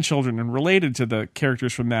children and grandchildren and related to the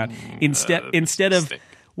characters from that. Instead of,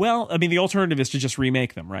 well, I mean, the alternative is to just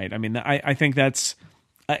remake them, right? I mean, I think that's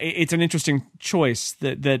it's an interesting choice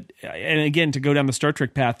that and again, to go down the Star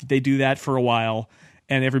Trek path, they do that for a while,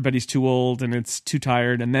 and everybody's too old and it's too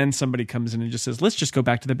tired, and then somebody comes in and just says, let's just go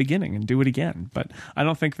back to the beginning and do it again. But I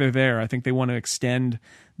don't think they're there. I think they want to extend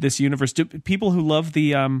this universe. Do people who love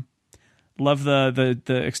the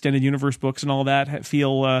extended universe books and all that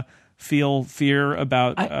feel fear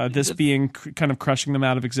about this being kind of crushing them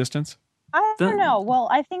out of existence? I don't know. Well,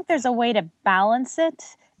 I think there's a way to balance it.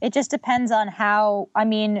 It just depends on how, I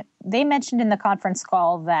mean, they mentioned in the conference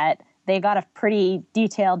call that they got a pretty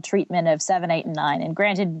detailed treatment of 7, 8, and 9. And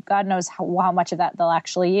granted, God knows how much of that they'll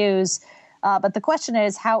actually use. But the question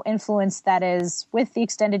is how influenced that is with the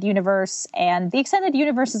extended universe. And the extended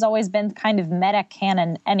universe has always been kind of meta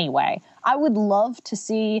canon anyway. I would love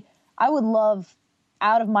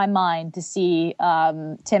out of my mind to see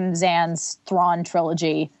Tim Zan's Thrawn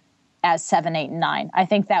trilogy as 7, 8, and 9. I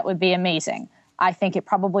think that would be amazing. I think it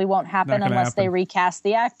probably won't happen unless they recast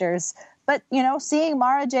the actors. But, seeing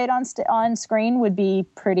Mara Jade on screen would be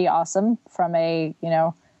pretty awesome from a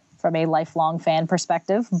lifelong fan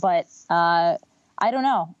perspective. But I don't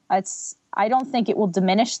know. I don't think it will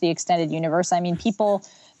diminish the extended universe. I mean,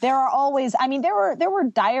 there were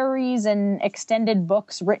diaries and extended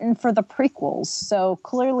books written for the prequels. So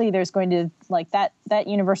clearly there's going to, that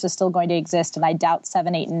universe is still going to exist, and I doubt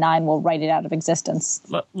 7, 8, and 9 will write it out of existence.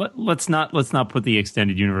 Let's not put the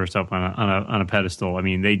extended universe up on a pedestal. I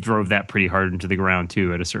mean, they drove that pretty hard into the ground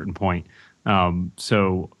too at a certain point.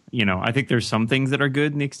 So, I think there's some things that are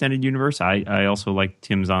good in the extended universe. I also like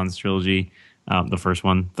Tim Zahn's trilogy. The first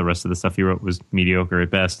one, the rest of the stuff he wrote was mediocre at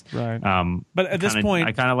best. Right. But at this point,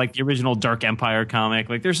 I kind of like the original Dark Empire comic.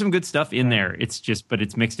 Like, there's some good stuff in there. But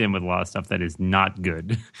it's mixed in with a lot of stuff that is not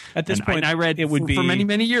good. At this point, I read it would be for many,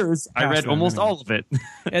 many years. I read almost all of it.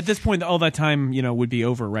 At this point, all that time, would be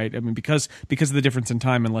over, right? I mean, because of the difference in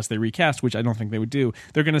time, unless they recast, which I don't think they would do,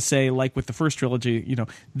 they're going to say, like with the first trilogy,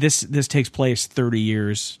 this takes place 30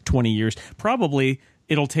 years, 20 years, probably.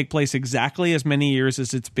 It'll take place exactly as many years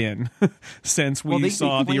as it's been since we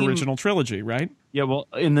saw the original trilogy, right? Yeah, well,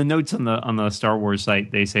 in the notes on the Star Wars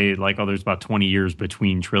site, they say there's about 20 years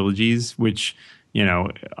between trilogies, which,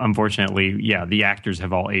 unfortunately, the actors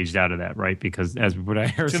have all aged out of that, right? Because as we put out,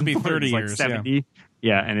 Harrison Ford 30 was like years, 70.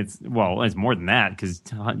 Yeah, and it's more than that because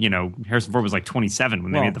Harrison Ford was like 27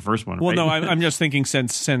 when they made the first one. Well, right? no, I'm just thinking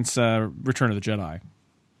since Return of the Jedi.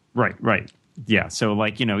 Right. Yeah, so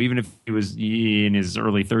even if he was in his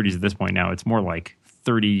early 30s at this point now, it's more like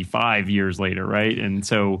 35 years later, right? And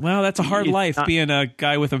so, well, that's a hard life being a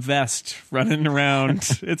guy with a vest running around.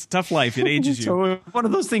 It's a tough life. It ages you. So one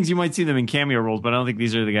of those things, you might see them in cameo roles, but I don't think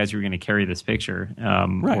these are the guys who are going to carry this picture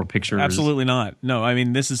or pictures. Absolutely not. No, I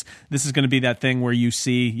mean this is going to be that thing where you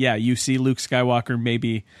see Luke Skywalker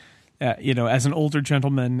maybe as an older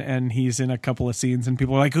gentleman, and he's in a couple of scenes, and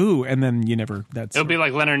people are like, "Ooh!" And then you never. It'll be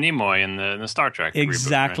like Leonard Nimoy in the Star Trek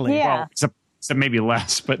exactly. reboot, right? Yeah. Well, except maybe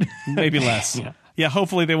less, but maybe less. Yeah.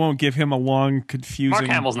 Hopefully they won't give him a long, confusing. Mark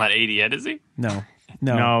Hamill's not 80 yet, is he? No.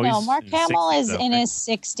 No, he's Mark in his Hamill 60s, is though, in right? his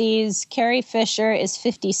 60s. Carrie Fisher is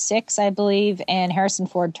 56, I believe, and Harrison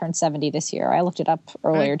Ford turned 70 this year. I looked it up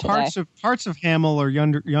earlier today. Parts of Hamill are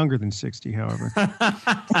younger than 60, however. So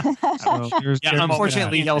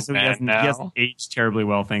unfortunately, he hasn't now. aged terribly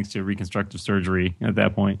well thanks to reconstructive surgery at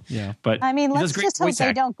that point. Yeah. But I mean, he let's does great just hope voice they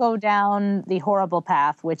acting. don't go down the horrible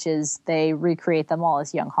path, which is they recreate them all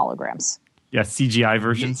as young holograms. Yeah, CGI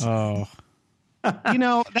versions. Oh. that's you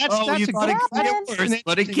a thought good it could get question. worse,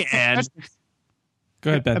 but it can. Go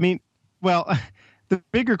ahead, Ben. I mean, well, the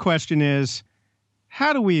bigger question is,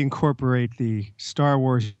 how do we incorporate the Star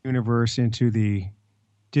Wars universe into the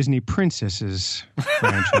Disney princesses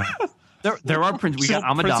franchise? There are we got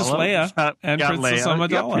Amidala, Princess Leia and Princess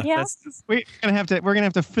Amidala. Yeah. We're gonna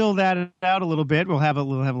have to fill that out a little bit. We'll have a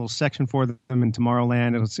little section for them in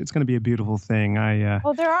Tomorrowland. It's going to be a beautiful thing.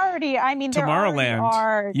 Well, there already. I mean, there already Tomorrowland.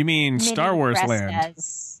 are. You mean Star Wars mini Land?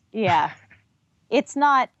 Restas. Yeah, it's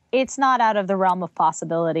not out of the realm of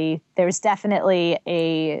possibility. There's definitely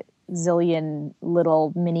a zillion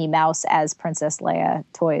little Minnie Mouse as Princess Leia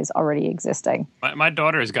toys already existing. My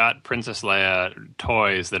daughter has got Princess Leia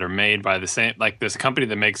toys that are made by the same, like this company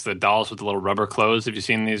that makes the dolls with the little rubber clothes. Have you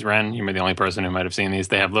seen these, Ren? You're the only person who might have seen these.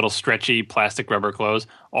 They have little stretchy plastic rubber clothes.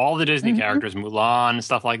 All the Disney characters, Mulan and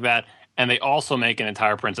stuff like that. And they also make an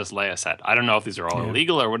entire Princess Leia set. I don't know if these are all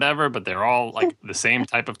illegal or whatever, but they're all like the same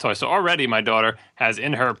type of toy. So already my daughter has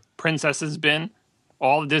in her princesses bin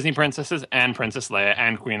all the Disney princesses and Princess Leia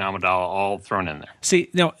and Queen Amidala all thrown in there. See,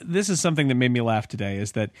 now this is something that made me laugh today.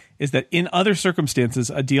 Is that in other circumstances,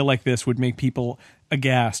 a deal like this would make people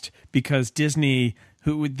aghast because Disney,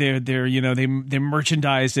 who they're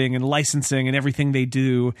merchandising and licensing and everything they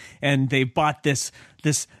do, and they bought this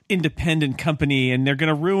independent company and they're going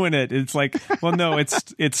to ruin it. It's like, well, no, it's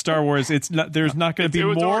Star Wars. It's not. There's not going to be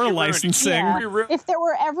more licensing. Yeah. If there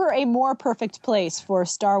were ever a more perfect place for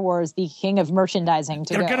Star Wars, the king of merchandising,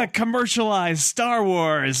 They're going to commercialize Star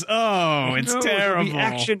Wars. Oh, it's terrible. The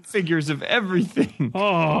action figures of everything.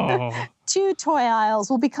 Oh. 2 toy aisles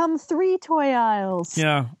will become 3 toy aisles.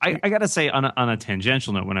 Yeah. I got to say, on a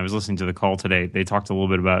tangential note, when I was listening to the call today, they talked a little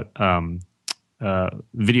bit about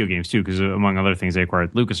video games too, because among other things, they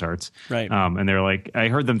acquired LucasArts. Right. And they're like, I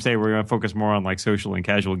heard them say we're going to focus more on like social and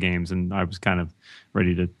casual games, and I was kind of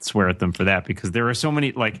ready to swear at them for that because there are so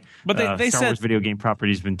many like. But they Star said Wars video game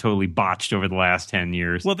properties been totally botched over the last 10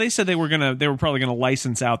 years. Well, they said they were probably gonna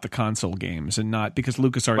license out the console games and not because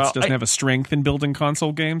LucasArts doesn't have a strength in building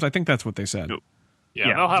console games. I think that's what they said.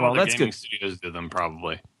 Yeah, they'll have other that's gaming good. studios do them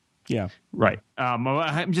probably. Yeah. Right.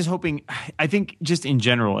 I'm just hoping. I think just in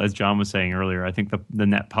general, as John was saying earlier, I think the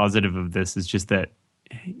net positive of this is just that,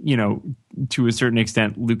 to a certain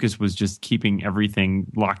extent, Lucas was just keeping everything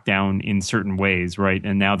locked down in certain ways, right?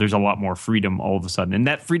 And now there's a lot more freedom all of a sudden, and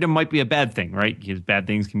that freedom might be a bad thing, right? Because bad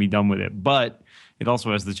things can be done with it, but it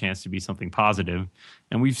also has the chance to be something positive.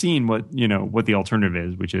 And we've seen what the alternative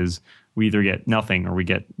is, which is we either get nothing or we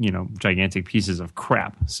get, gigantic pieces of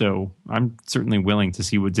crap. So I'm certainly willing to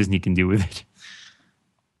see what Disney can do with it.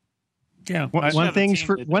 Yeah. One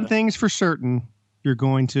thing's for certain, you're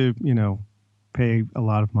going to, pay a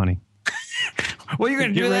lot of money. Well, you're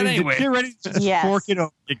going to do that anyway. Get ready to Yes. fork it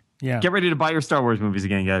over. Yeah. Get ready to buy your Star Wars movies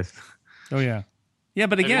again, guys. Oh yeah. Yeah,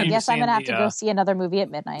 but again, I guess I'm going to have to go see another movie at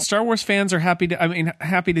midnight. Star Wars fans are happy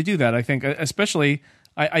to do that. I think, especially,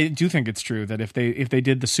 I do think it's true that if they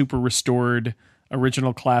did the super restored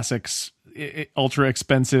original classics, ultra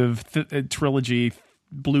expensive trilogy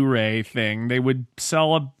Blu-ray thing, they would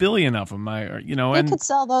sell 1 billion of them. They could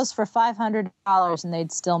sell those for $500 and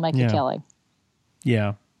they'd still make a killing.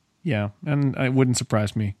 Yeah, and it wouldn't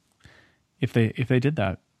surprise me if they did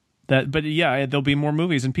that. But yeah, there'll be more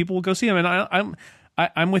movies and people will go see them. And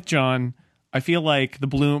I'm with John. I feel like the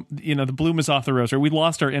bloom is off the rose. Or we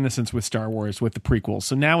lost our innocence with Star Wars with the prequels.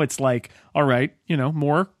 So now it's like, all right,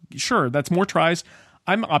 more. Sure, that's more tries.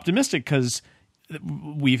 I'm optimistic because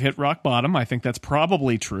we've hit rock bottom. I think that's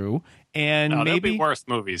probably true. And maybe there'll be worse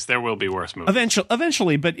movies. There will be worse movies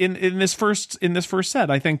eventually. But in this first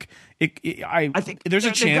set, I think I think there's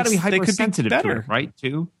a chance they could be better, to it, right?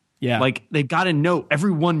 Too. Yeah. Like they've got to know.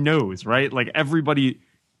 Everyone knows, right? Like everybody.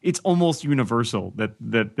 It's almost universal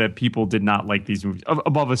that people did not like these movies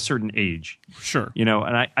above a certain age. Sure.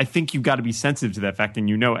 And I think you've got to be sensitive to that fact. And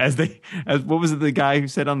as what was it the guy who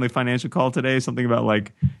said on the financial call today? Something about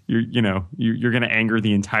like you're going to anger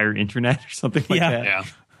the entire internet or something like that. Yeah.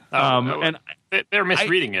 And they're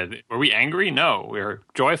misreading it. Were we angry? No, we were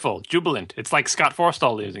joyful, jubilant. It's like Scott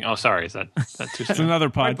Forstall losing. Oh, sorry, is that too soon? It's another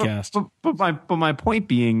podcast. But my point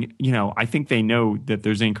being, I think they know that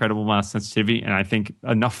there's an incredible amount of sensitivity, and I think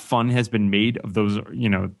enough fun has been made of those,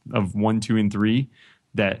 of 1, 2, and 3,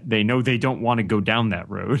 that they know they don't want to go down that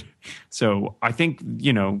road. So I think,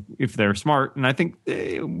 if they're smart, and I think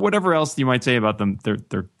whatever else you might say about them,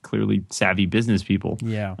 they're clearly savvy business people.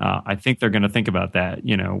 Yeah. I think they're going to think about that,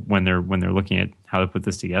 when they're looking at how to put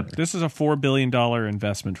this together. This is a $4 billion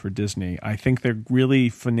investment for Disney. I think they're really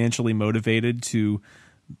financially motivated to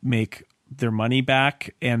make their money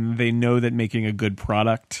back, and they know that making a good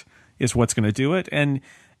product is what's going to do it. And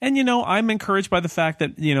I'm encouraged by the fact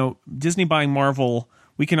that, Disney buying Marvel.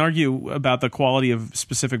 We can argue about the quality of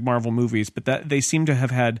specific Marvel movies, but that they seem to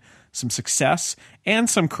have had some success and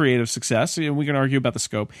some creative success. We can argue about the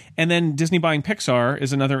scope. And then Disney buying Pixar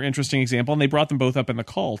is another interesting example, and they brought them both up in the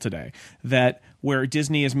call today, that where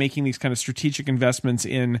Disney is making these kind of strategic investments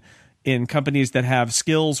in companies that have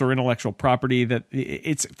skills or intellectual property. That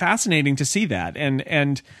it's fascinating to see that.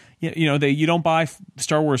 And you don't buy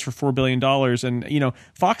Star Wars for $4 billion, and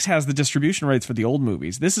Fox has the distribution rights for the old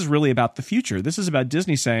movies. This is really about the future. This is about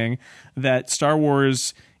Disney saying that Star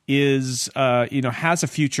Wars is has a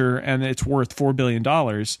future and it's worth $4 billion.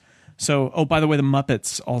 So, oh, by the way, the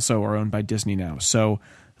Muppets also are owned by Disney now. So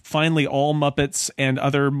finally, all Muppets and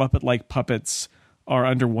other Muppet-like puppets are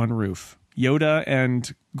under one roof. Yoda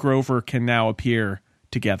and Grover can now appear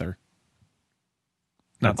together.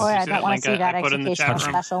 I don't want to see that educational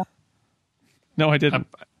special. No, I didn't.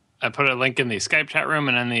 I put a link in the Skype chat room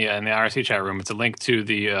and in the IRC chat room. It's a link to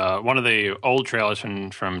the one of the old trailers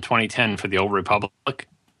from 2010 for the Old Republic.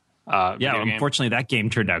 Unfortunately, that game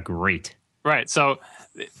turned out great. Right. So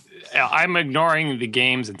I'm ignoring the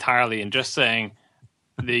games entirely and just saying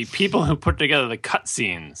the people who put together the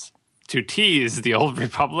cutscenes to tease the Old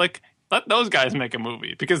Republic, let those guys make a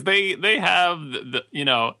movie, because they have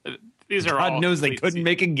these are God all knows they couldn't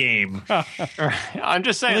make a game. I'm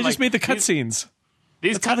just saying, they just made the cutscenes.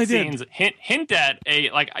 These cutscenes hint at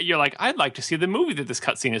you're like, I'd like to see the movie that this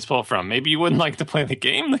cutscene is pulled from. Maybe you wouldn't like to play the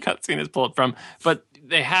game the cutscene is pulled from, but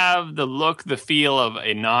they have the look, the feel of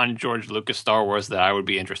a non-George Lucas Star Wars that I would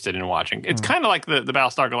be interested in watching. It's kind of like the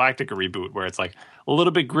Battlestar Galactica reboot, where it's like a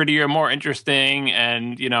little bit grittier, more interesting,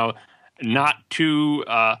 and not too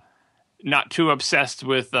obsessed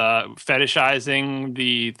with fetishizing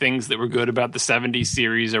the things that were good about the 70s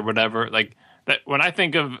series or whatever. Like that, when I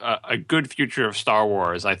think of a good future of Star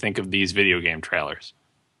Wars, I think of these video game trailers.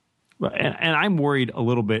 And I'm worried a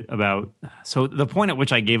little bit about. So the point at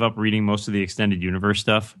which I gave up reading most of the extended universe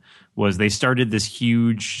stuff was they started this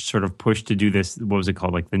huge sort of push to do this. What was it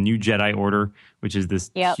called? Like the New Jedi Order, which is this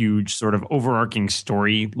huge sort of overarching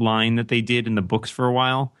storyline that they did in the books for a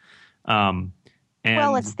while. And it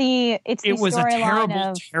was a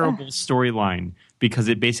terrible storyline, because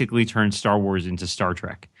it basically turned Star Wars into Star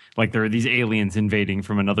Trek. Like there are these aliens invading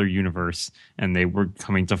from another universe, and they were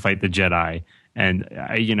coming to fight the Jedi. And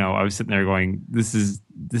I was sitting there going, this is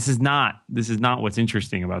not what's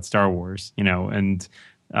interesting about Star Wars, And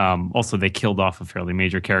also, they killed off a fairly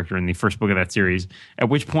major character in the first book of that series. At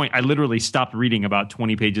which point, I literally stopped reading about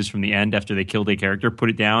 20 pages from the end after they killed a character, put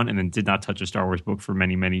it down, and then did not touch a Star Wars book for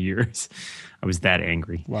many, many years. I was that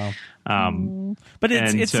angry. Wow. But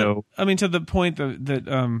it's to the point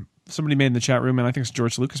that somebody made in the chat room, and I think it's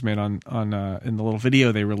George Lucas made on in the little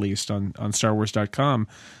video they released on StarWars.com.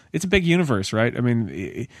 It's a big universe, right? I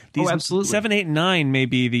mean, these absolutely. 7, 8, and 9 may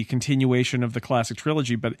be the continuation of the classic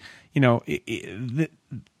trilogy, but there's a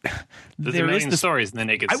million stories in the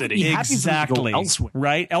Naked City. Exactly.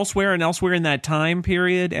 Right? Elsewhere in that time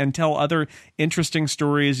period, and tell other interesting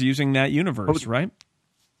stories using that universe, right?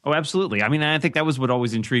 Oh, absolutely. I mean, I think that was what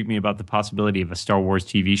always intrigued me about the possibility of a Star Wars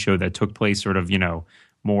TV show that took place sort of,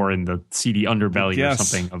 more in the seedy underbelly or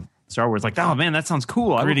something of Star Wars. Like, oh man, that sounds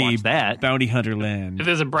cool. I would watch that. Bounty Hunter Land. If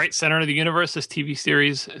there's a bright center of the universe, this TV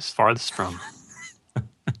series is farthest from.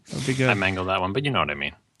 That'd be good. I mangled that one, but you know what I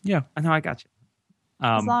mean. Yeah, I know. I got you.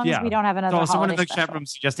 As long as we don't have another someone in the special. chat room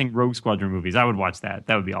suggesting Rogue Squadron movies, I would watch that.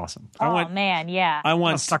 That would be awesome. Man, yeah. I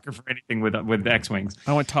want I'm a sucker for anything with X-wings.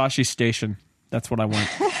 I want Tashi Station. That's what I want.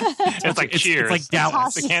 It's like Cheers. It's like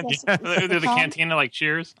Dallas. They're the cantina like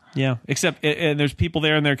Cheers. Yeah, except and there's people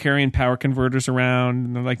there, and they're carrying power converters around,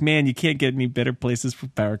 and they're like, "Man, you can't get any better places for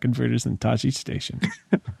power converters than Tashi Station."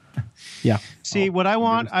 Yeah. See, what I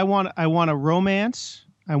want a romance.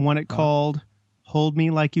 I want it called "Hold Me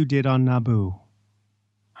Like You Did on Naboo,"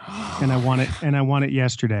 and I want it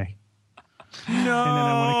yesterday. No. And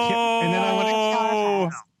then I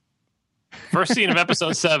want to. First scene of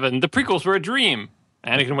episode 7. The prequels were a dream.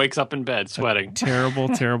 Anakin wakes up in bed sweating. Terrible,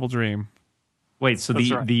 terrible dream. Wait, so That's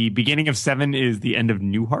right. the beginning of 7 is the end of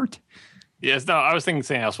Newhart? Yes, no, I was thinking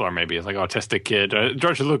St. Elsewhere maybe. It's like autistic kid.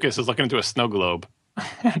 George Lucas is looking into a snow globe.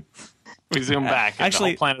 We zoom back. And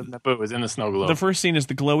Actually, the whole planet of Naboo is in the snow globe. The first scene is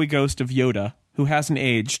the glowy ghost of Yoda, who hasn't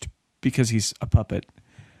aged because he's a puppet,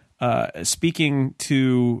 speaking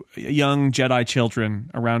to young Jedi children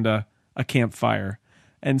around a campfire,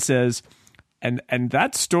 and says, and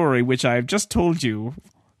that story which I have just told you,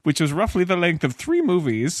 which was roughly the length of 3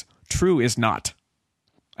 movies, true is not.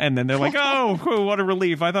 And then they're like, oh, what a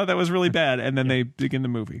relief. I thought that was really bad. And then they begin the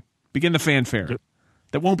movie. Begin the fanfare.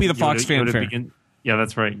 That won't be the Fox fanfare. Yeah,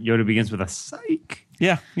 that's right. Yoda begins with a psych.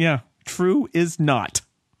 Yeah. True is not.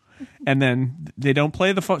 And then they don't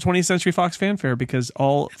play the 20th Century Fox fanfare because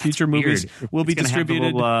all future movies will be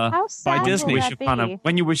distributed by Disney.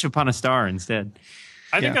 When You Wish Upon a Star instead.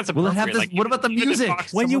 I think that's Will it appropriate. have this, what about the music?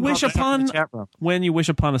 When you wish upon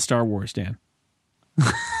a Star Wars, Dan.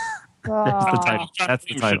 That's the title. That's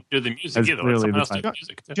the title. Do the music That's either. really Someone the else do title.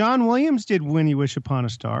 music too. John Williams did When You Wish Upon a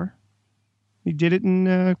Star. He did it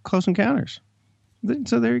in Close Encounters.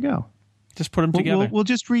 So there you go. Just put them together. We'll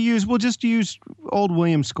just use old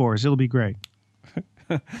Williams scores. It'll be great.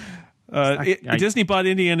 Disney bought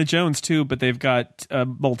Indiana Jones too, but they've got a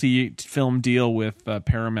multi-film deal with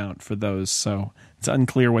Paramount for those, so it's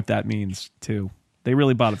unclear what that means too. They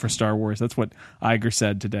really bought it for Star Wars. That's what Iger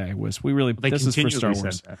said today. This is for Star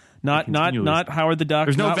Wars. Not Howard the Duck.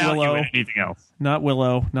 There's no not value Willow, in anything else. Not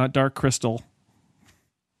Willow. Not Dark Crystal.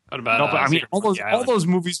 What about? No, but I mean, all those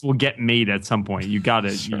movies will get made at some point. You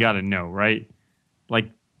gotta know, right?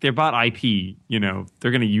 Like they bought IP.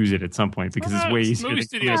 They're gonna use it at some point because it's way easier. Movie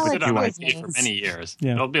studios sit on IP for many years.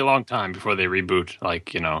 Yeah. It'll be a long time before they reboot.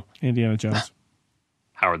 Indiana Jones,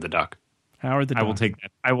 Howard the Duck. Howard the Duck.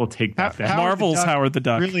 I will take that. Marvel's Howard the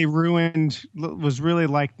Duck really was really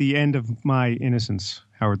like the end of my innocence.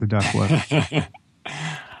 Howard the Duck was.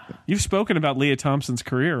 You've spoken about Leah Thompson's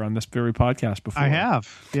career on this very podcast before. I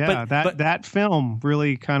have. Yeah, that film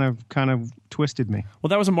really kind of twisted me. Well,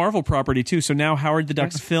 that was a Marvel property too. So now Howard the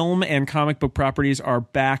Duck's film and comic book properties are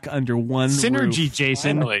back under one synergy, roof.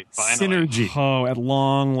 Jason. Finally. Synergy. Oh, at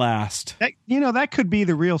long last. That could be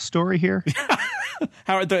the real story here.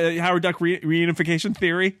 Howard Duck reunification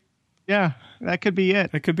theory. Yeah, that could be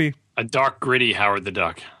it. That could be a dark, gritty Howard the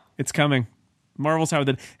Duck. It's coming. Marvel's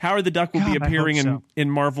Howard the Duck will be appearing in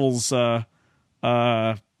Marvel's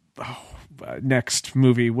next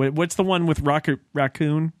movie. What's the one with Rocket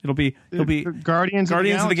Raccoon? It'll be Guardians of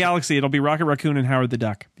the Galaxy. It'll be Rocket Raccoon and Howard the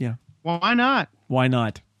Duck. Yeah. Why not? Why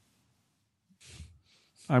not?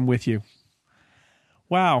 I'm with you.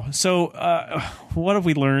 Wow. So what have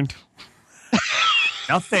we learned?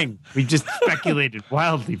 Nothing. We just speculated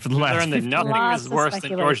wildly for the last. Learned that nothing is worse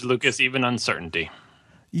than George Lucas, even uncertainty.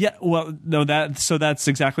 Yeah, well, no, that's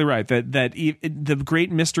exactly right. That the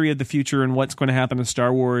great mystery of the future and what's going to happen to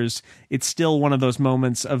Star Wars, it's still one of those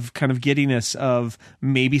moments of kind of giddiness of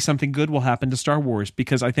maybe something good will happen to Star Wars,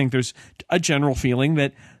 because I think there's a general feeling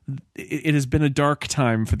that it has been a dark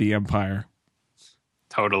time for the Empire.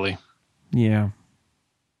 Totally. Yeah.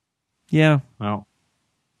 Yeah. Well.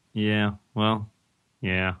 Yeah. Well.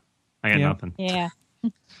 Yeah. I got nothing. Yeah.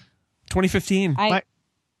 2015.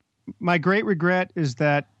 My great regret is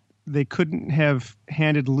that they couldn't have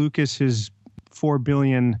handed Lucas his $4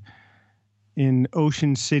 billion in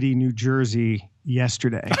Ocean City, New Jersey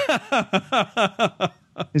yesterday.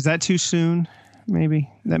 Is that too soon? Maybe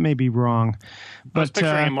that may be wrong. But I was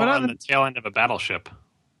picturing him more on the tail end of a battleship.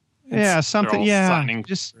 Yeah, something. Yeah,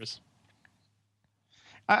 just. Papers.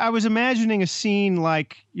 I was imagining a scene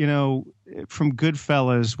like from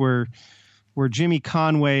Goodfellas where Jimmy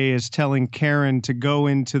Conway is telling Karen to go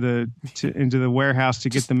into the warehouse to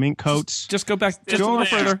get the mink coats. Just go back. Just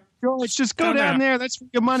go down there. That's where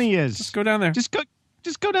your money is. Just go down there. Just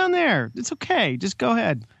go down there. It's okay. Just go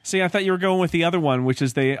ahead. See, I thought you were going with the other one, which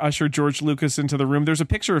is they usher George Lucas into the room. There's a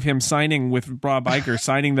picture of him signing with Bob Iger,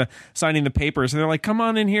 signing the papers. And they're like, "Come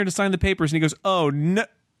on in here to sign the papers." And he goes, "Oh no,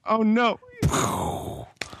 oh no."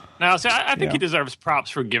 Now, see, I think he deserves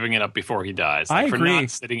props for giving it up before he dies. I agree. For not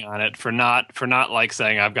sitting on it, for not like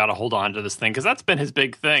saying I've got to hold on to this thing, because that's been his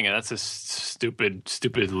big thing, and that's a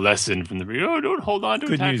stupid lesson from the don't hold on to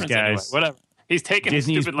good news, guys. Anyway. Whatever. He's taking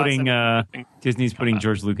Disney's stupid putting lesson. Disney's putting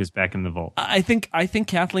George Lucas back in the vault. I think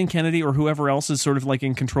Kathleen Kennedy or whoever else is sort of like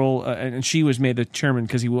in control, and she was made the chairman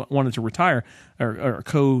because he wanted to retire or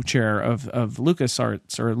co-chair of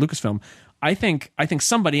LucasArts or Lucasfilm. I think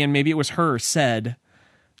somebody, and maybe it was her, said,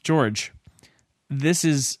 George,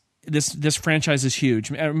 this franchise is huge.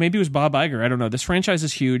 Maybe it was Bob Iger. I don't know. This franchise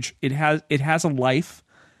is huge. It has a life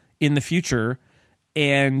in the future.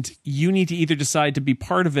 and you need to either decide to be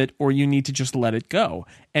part of it or you need to just let it go.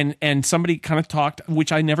 And somebody kind of talked,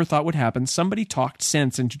 which I never thought would happen. Somebody talked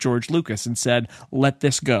sense into George Lucas and said, "Let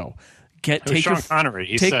this go." Sean Connery.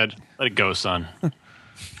 He said, "Let it go, son."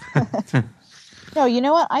 No, you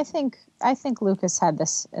know what? I think Lucas had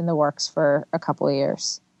this in the works for a couple of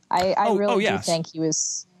years. I really do think he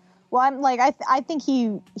was. Well, I'm like I think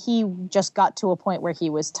he just got to a point where he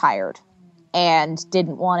was tired and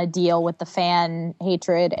didn't want to deal with the fan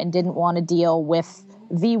hatred and didn't want to deal with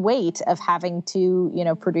the weight of having to,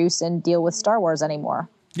 produce and deal with Star Wars anymore.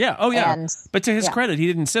 Yeah. Oh, yeah. But to his credit, he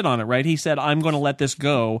didn't sit on it, right? He said, "I'm going to let this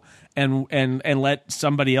go and let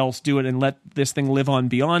somebody else do it and let this thing live on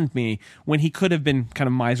beyond me," when he could have been kind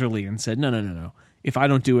of miserly and said, No. If I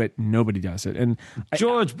don't do it, nobody does it. And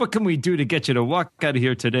George, what can we do to get you to walk out of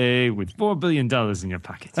here today with $4 billion in your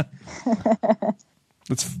pocket?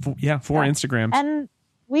 It's 4 Instagrams. And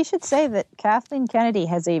we should say that Kathleen Kennedy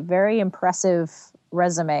has a very impressive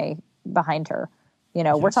resume behind her.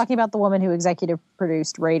 We're talking about the woman who executive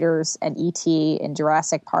produced Raiders and E.T. and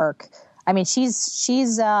Jurassic Park. I mean,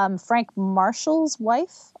 she's Frank Marshall's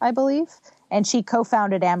wife, I believe, and she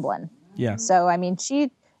co-founded Amblin. Yeah. So, I mean,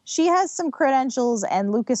 she has some credentials, and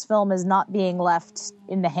Lucasfilm is not being left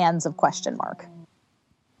in the hands of question mark.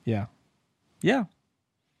 Yeah. Yeah.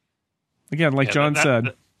 Again, like John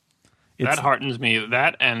said. That heartens me.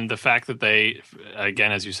 That and the fact that they,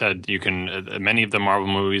 again, as you said, many of the Marvel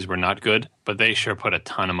movies were not good, but they sure put a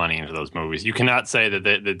ton of money into those movies. You cannot say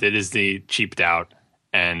that Disney cheaped out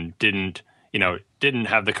and didn't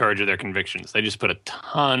have the courage of their convictions. They just put a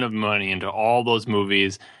ton of money into all those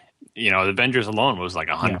movies. The Avengers alone was like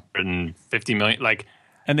 $150 million.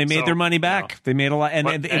 And they made their money back. They made a lot, and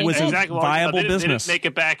it was a viable business. They didn't make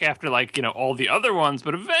it back after all the other ones,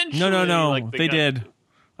 but eventually, no, they did.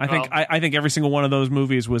 I think every single one of those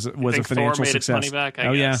movies was a financial Thor made success. Its money back,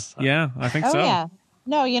 I guess. Yeah, I think so. Yeah.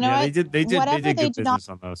 No, you know what? They did good business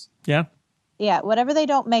on those. Yeah. Yeah, whatever they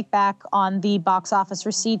don't make back on the box office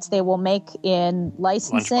receipts, they will make in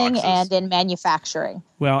licensing and in manufacturing.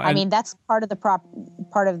 Well, I mean that's part of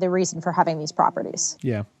the reason for having these properties.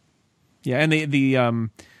 Yeah, yeah, and the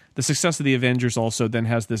success of the Avengers also then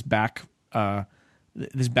has this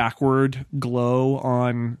backward glow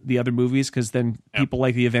on the other movies, because then people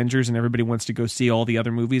like the Avengers and everybody wants to go see all the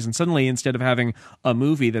other movies, and suddenly instead of having a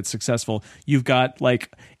movie that's successful, you've got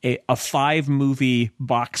like a 5-movie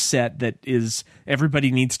box set that is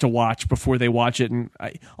everybody needs to watch before they watch it. And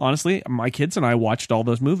honestly, my kids and I watched all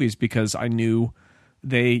those movies because I knew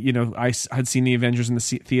I had seen the Avengers in the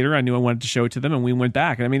theater. I knew I wanted to show it to them, and we went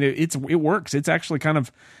back. And I mean, it works. It's actually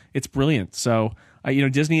it's brilliant. So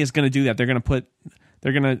Disney is going to do that. They're going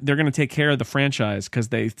to take care of the franchise because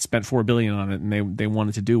they spent $4 billion on it, and they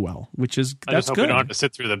wanted to do well, which is I just hope good. We don't have to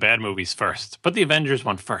sit through the bad movies first. Put the Avengers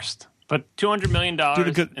one first. Put $200 million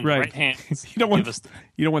in the right hands. You don't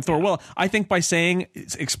want Thor. Well, I think by saying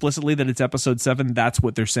explicitly that it's episode 7, that's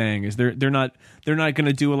what they're saying. Is they're not going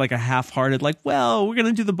to do like a half-hearted we're going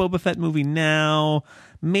to do the Boba Fett movie now.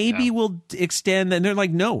 Maybe we'll extend. And they're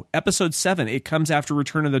like, no, episode 7. It comes after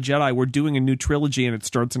Return of the Jedi. We're doing a new trilogy, and it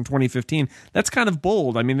starts in 2015. That's kind of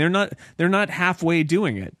bold. I mean, they're not halfway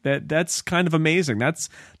doing it. That's kind of amazing.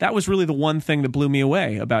 That was really the one thing that blew me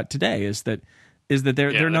away about today is that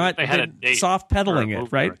they're not soft pedaling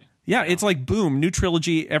it, right? Yeah, it's like boom, new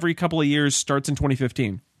trilogy every couple of years, starts in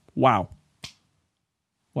 2015. Wow.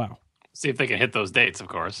 See if they can hit those dates, of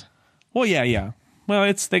course. Well, yeah.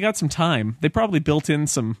 Well, they got some time. They probably built in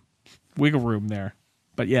some wiggle room there.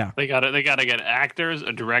 But yeah, they got to get actors,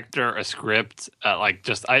 a director, a script.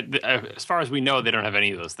 As far as we know, they don't have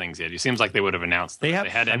any of those things yet. It seems like they would have announced. They have.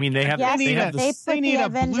 They need the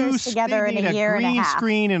Avengers together in a year and a half.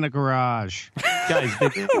 Green screen in a garage, guys.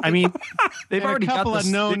 They've already got a couple of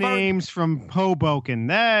names from Hoboken.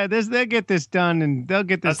 They'll get this done, and they'll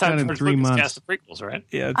get this done in 3 months. Cast the prequels, right?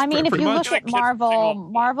 Yeah, I mean, if you look at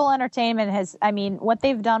Marvel Entertainment has. I mean, what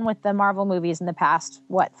they've done with the Marvel movies in the past,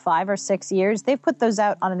 5 or 6 years, they've put those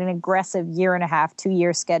out on an aggressive 1.5,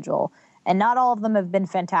 2-year schedule. And not all of them have been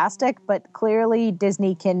fantastic, but clearly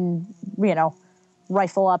Disney can,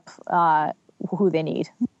 rifle up who they need.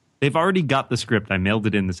 They've already got the script. I mailed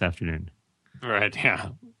it in this afternoon. Right, yeah.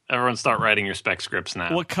 Everyone start writing your spec scripts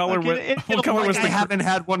now. What color was I haven't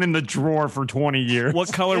had one in the drawer for 20 years.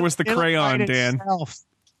 What color was the crayon, Dan?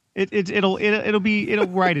 It'll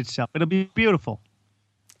write itself. It'll be beautiful.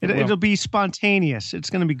 It'll be spontaneous. It's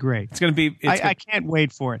going to be great. It's going to be. I can't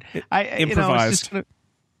wait for it. Improvised.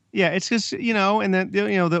 It's just and then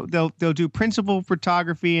they'll do principal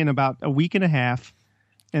photography in about a week and a half,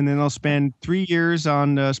 and then they'll spend 3 years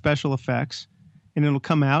on special effects, and it'll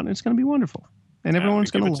come out, and it's going to be wonderful. and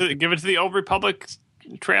everyone's going to give it to the Old Republic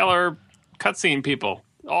trailer cutscene people.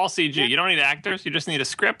 All CG. You don't need actors. You just need a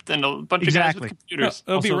script and a bunch of guys with computers.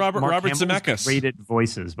 It'll be Robert Hamill's Zemeckis. Rated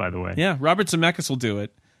voices, by the way. Yeah, Robert Zemeckis will do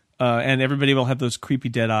it, and everybody will have those creepy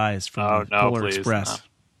dead eyes from Polar Express.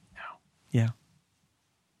 No. Yeah,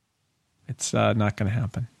 it's not going to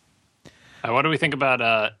happen. What do we think about?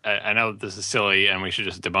 I know this is silly, and we should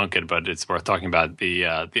just debunk it, but it's worth talking about the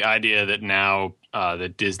idea that now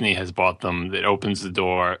that Disney has bought them, that opens the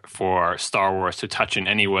door for Star Wars to touch in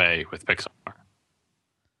any way with Pixar.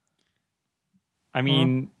 I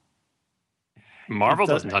mean, Marvel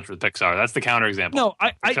doesn't touch with Pixar. That's the counterexample. No,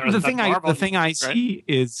 the thing I see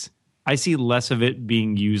is I see less of it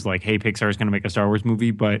being used like, hey, Pixar is going to make a Star Wars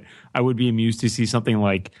movie, but I would be amused to see something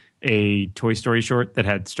like a Toy Story short that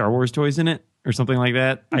had Star Wars toys in it or something like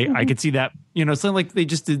that. I could see that, something like they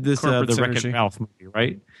just did this the Wreck-It Ralph movie,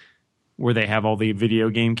 right? Where they have all the video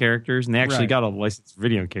game characters, and they actually got all the licensed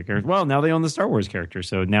video characters. Well, now they own the Star Wars characters,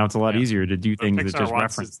 so now it's a lot easier to do things that just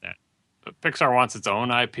reference that. But Pixar wants its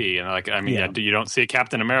own IP, and you don't see a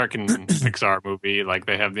Captain American Pixar movie like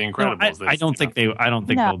they have The Incredibles. No, I don't think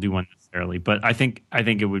they'll do one necessarily, but I think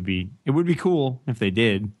it would be cool if they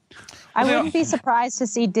did. I wouldn't be surprised to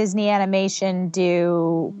see Disney Animation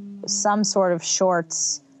do some sort of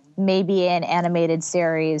shorts, maybe an animated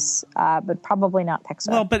series, but probably not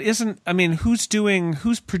Pixar. Well, but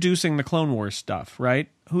who's producing the Clone Wars stuff, right?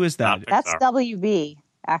 Who is that? That's WB.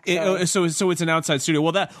 Actually. So it's an outside studio.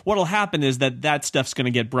 Well, what'll happen is that stuff's going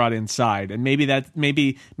to get brought inside, and maybe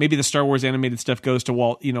the Star Wars animated stuff goes to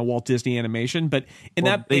Walt Disney Animation. But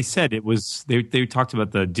they said it was they talked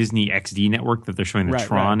about the Disney XD network that they're showing the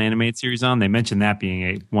Tron animated series on. They mentioned that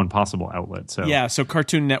being one possible outlet. So yeah, so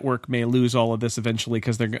Cartoon Network may lose all of this eventually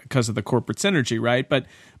because of the corporate synergy, right? But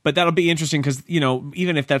that'll be interesting because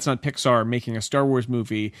even if that's not Pixar making a Star Wars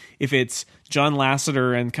movie, if it's John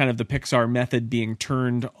Lasseter and kind of the Pixar method being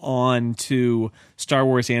turned on to Star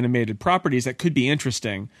Wars animated properties, that could be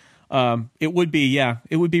interesting. It would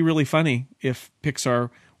be really funny if Pixar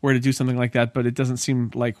were to do something like that, but it doesn't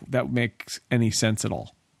seem like that makes any sense at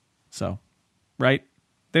all. So, right?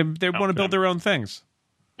 They want to build their own things.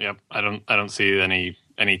 Yep, I don't see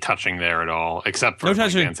any touching there at all, except for,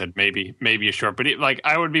 like Dan said, maybe a short. But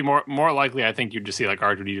I would be more likely, I think you'd just see like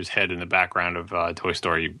R2-D2's head in the background of Toy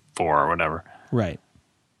Story 4 or whatever. Right.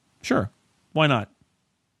 Sure. Why not?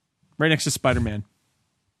 Right next to Spider-Man.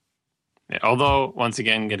 Yeah, although, once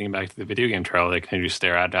again, getting back to the video game trailer, they can just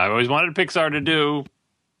stare at it. I always wanted Pixar to do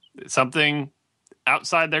something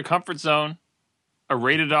outside their comfort zone. A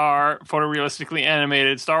rated R, photorealistically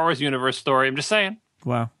animated Star Wars universe story. I'm just saying.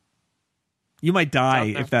 Wow. You might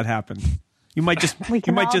die if that happened. You might just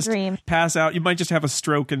dream. Pass out. You might just have a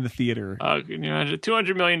stroke in the theater. Can you imagine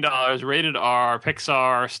 $200 million, rated R,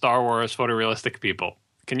 Pixar, Star Wars, photorealistic people?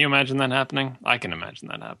 Can you imagine that happening? I can imagine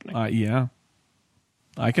that happening. Yeah.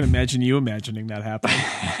 I can imagine you imagining that happening.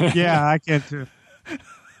 Yeah, I can too.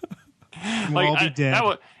 We'll all be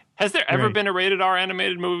dead. Has there ever been a rated R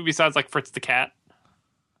animated movie besides like Fritz the Cat?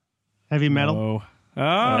 Heavy Metal?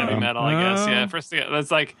 No. Heavy Metal, I guess. Yeah, Fritz the Cat.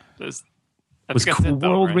 That's was Cool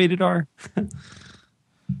World rated R?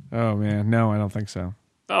 Oh, man. No, I don't think so.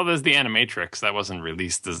 Oh, there's the Animatrix. That wasn't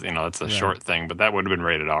released as, it's a short thing, but that would have been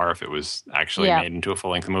rated R if it was actually made into a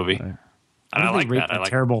full-length movie. Right. And I like that. I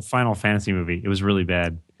terrible Final Fantasy movie. It was really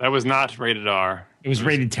bad. That was not rated R. It was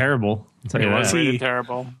rated terrible. It was rated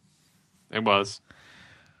terrible. It was.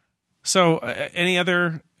 So, any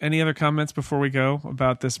other comments before we go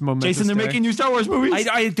about this momentous Jason, they're day? making new Star Wars movies.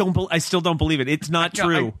 I still don't believe it. It's not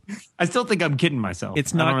true. I still think I'm kidding myself.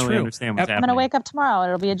 It's not I don't true. really understand what's I'm happening. going to wake up tomorrow.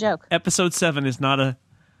 It'll be a joke. Episode 7 is not a...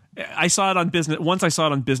 I saw it on Business... Once I saw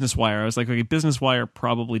it on Business Wire, I was like, okay, Business Wire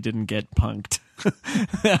probably didn't get punked.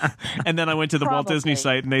 And then I went to the Walt Disney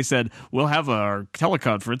site and they said, we'll have our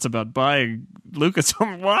teleconference about buying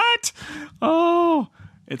Lucasfilm. What? Oh...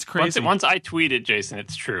 It's crazy. Once I tweeted, Jason,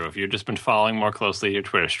 it's true. If you'd just been following more closely your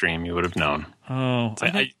Twitter stream, you would have known. Oh, I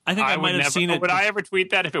think I might have seen it. Would I ever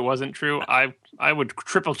tweet that if it wasn't true? I would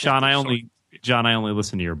triple check. John, I only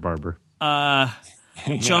listen to your barber.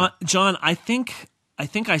 John, I think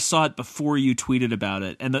I saw it before you tweeted about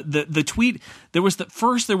it. And the tweet, there was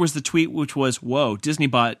the tweet which was, whoa, Disney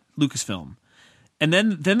bought Lucasfilm. And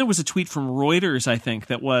then there was a tweet from Reuters, I think,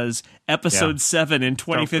 that was episode 7 in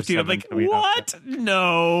 2015. I'm like, what?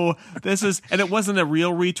 No, this is, and it wasn't a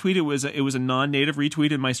real retweet. It was a non-native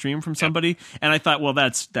retweet in my stream from somebody. And I thought, well,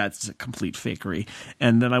 that's a complete fakery.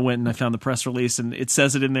 And then I went and I found the press release and it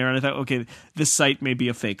says it in there. And I thought, okay, this site may be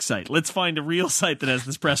a fake site. Let's find a real site that has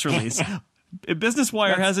this press release. Business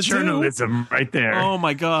Wire has it journalism too. right there. Oh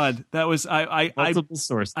my God, that was multiple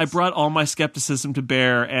sources. I brought all my skepticism to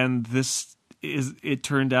bear, and it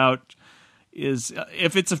turned out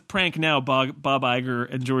if it's a prank now, Bob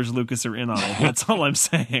Iger and George Lucas are in on it. That's all I'm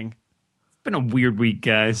saying. It's been a weird week,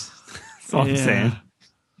 guys. That's all I'm saying.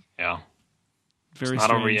 Yeah, very it's not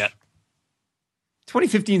strange. over yet.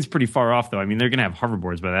 2015 is pretty far off, though. I mean, they're going to have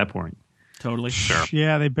hoverboards by that point. Totally. Sure.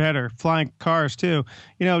 Yeah, they better. Flying cars too.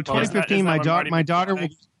 2015. My daughter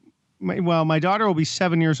will be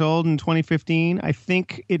 7 years old in 2015. I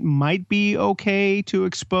think it might be okay to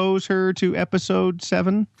expose her to episode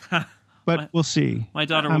 7, but we'll see. My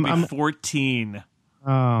daughter will be 14.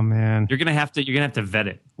 Oh man, You're gonna have to vet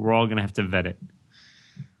it. We're all gonna have to vet it.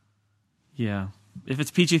 Yeah. If it's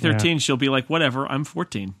PG-13, she'll be like, whatever. I'm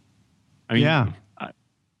 14. I mean, yeah.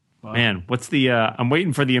 Man, what's the? I'm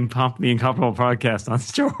waiting for the Incomparable podcast on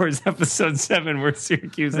Star Wars Episode 7, where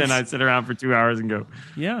Syracuse and I sit around for 2 hours and go,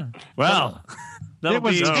 Yeah. well, It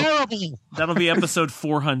was terrible. That'll be episode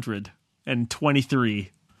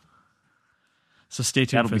 423. So stay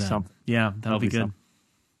tuned That'll for be that. something. Yeah, that'll be good. something.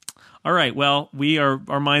 All right. Well,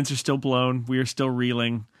 our minds are still blown. We are still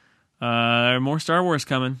reeling. More Star Wars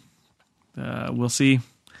coming. We'll see.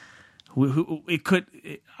 It could.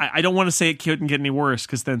 I don't want to say it couldn't get any worse,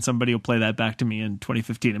 because then somebody will play that back to me in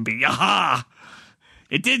 2015 and be, aha!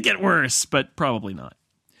 It did get worse, but probably not.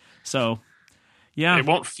 So, yeah, It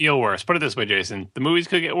won't feel worse. Put it this way, Jason: the movies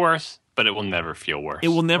could get worse, but it will never feel worse. it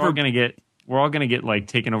will never. We're all gonna get like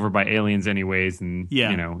taken over by aliens anyways, and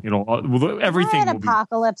everything. An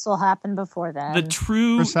apocalypse will happen before then.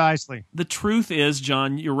 Precisely. The truth is,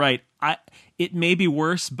 John, you're right. It may be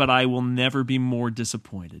worse, but I will never be more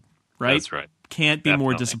disappointed. Right? That's right. Can't be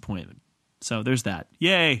more Definitely. disappointed. So there's that.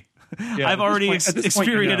 Yay. Yeah, I've already at this point,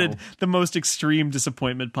 experienced the most extreme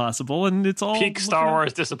disappointment possible, and it's all Peak Star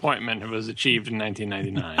Wars disappointment was achieved in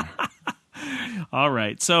 1999. All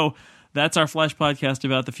right. So that's our Flash podcast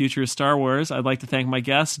about the future of Star Wars. I'd like to thank my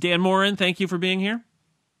guests. Dan Morin, thank you for being here.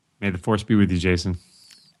 May the Force be with you, Jason.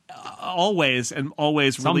 Always, and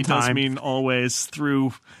always really does Sometime. mean always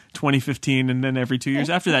through 2015 and then every 2 years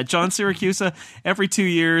after that. John Siracusa, every 2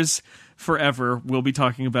 years, forever, we'll be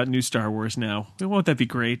talking about new Star Wars now. Won't that be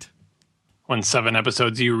great? When 7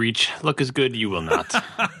 episodes you reach look as good, you will not.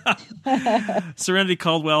 Serenity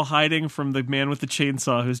Caldwell hiding from the man with the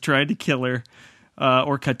chainsaw who's trying to kill her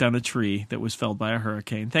or cut down a tree that was felled by a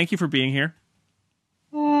hurricane. Thank you for being here.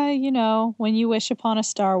 When you wish upon a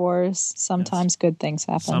Star Wars, sometimes good things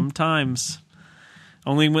happen. Sometimes.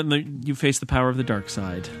 Only when you face the power of the dark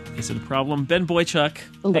side is it a problem. Ben Boychuk,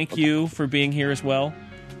 thank you for being here as well.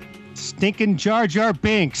 Stinking Jar Jar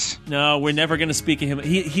Binks. No, we're never going to speak of him.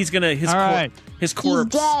 He's going to his He's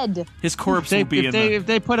corpse. dead. His corpse will be If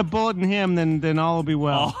they put a bullet in him, then all will be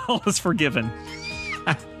well. all is forgiven.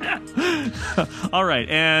 All right,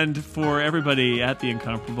 and for everybody at The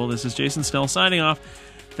Incomparable, this is Jason Snell signing off.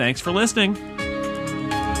 Thanks for listening.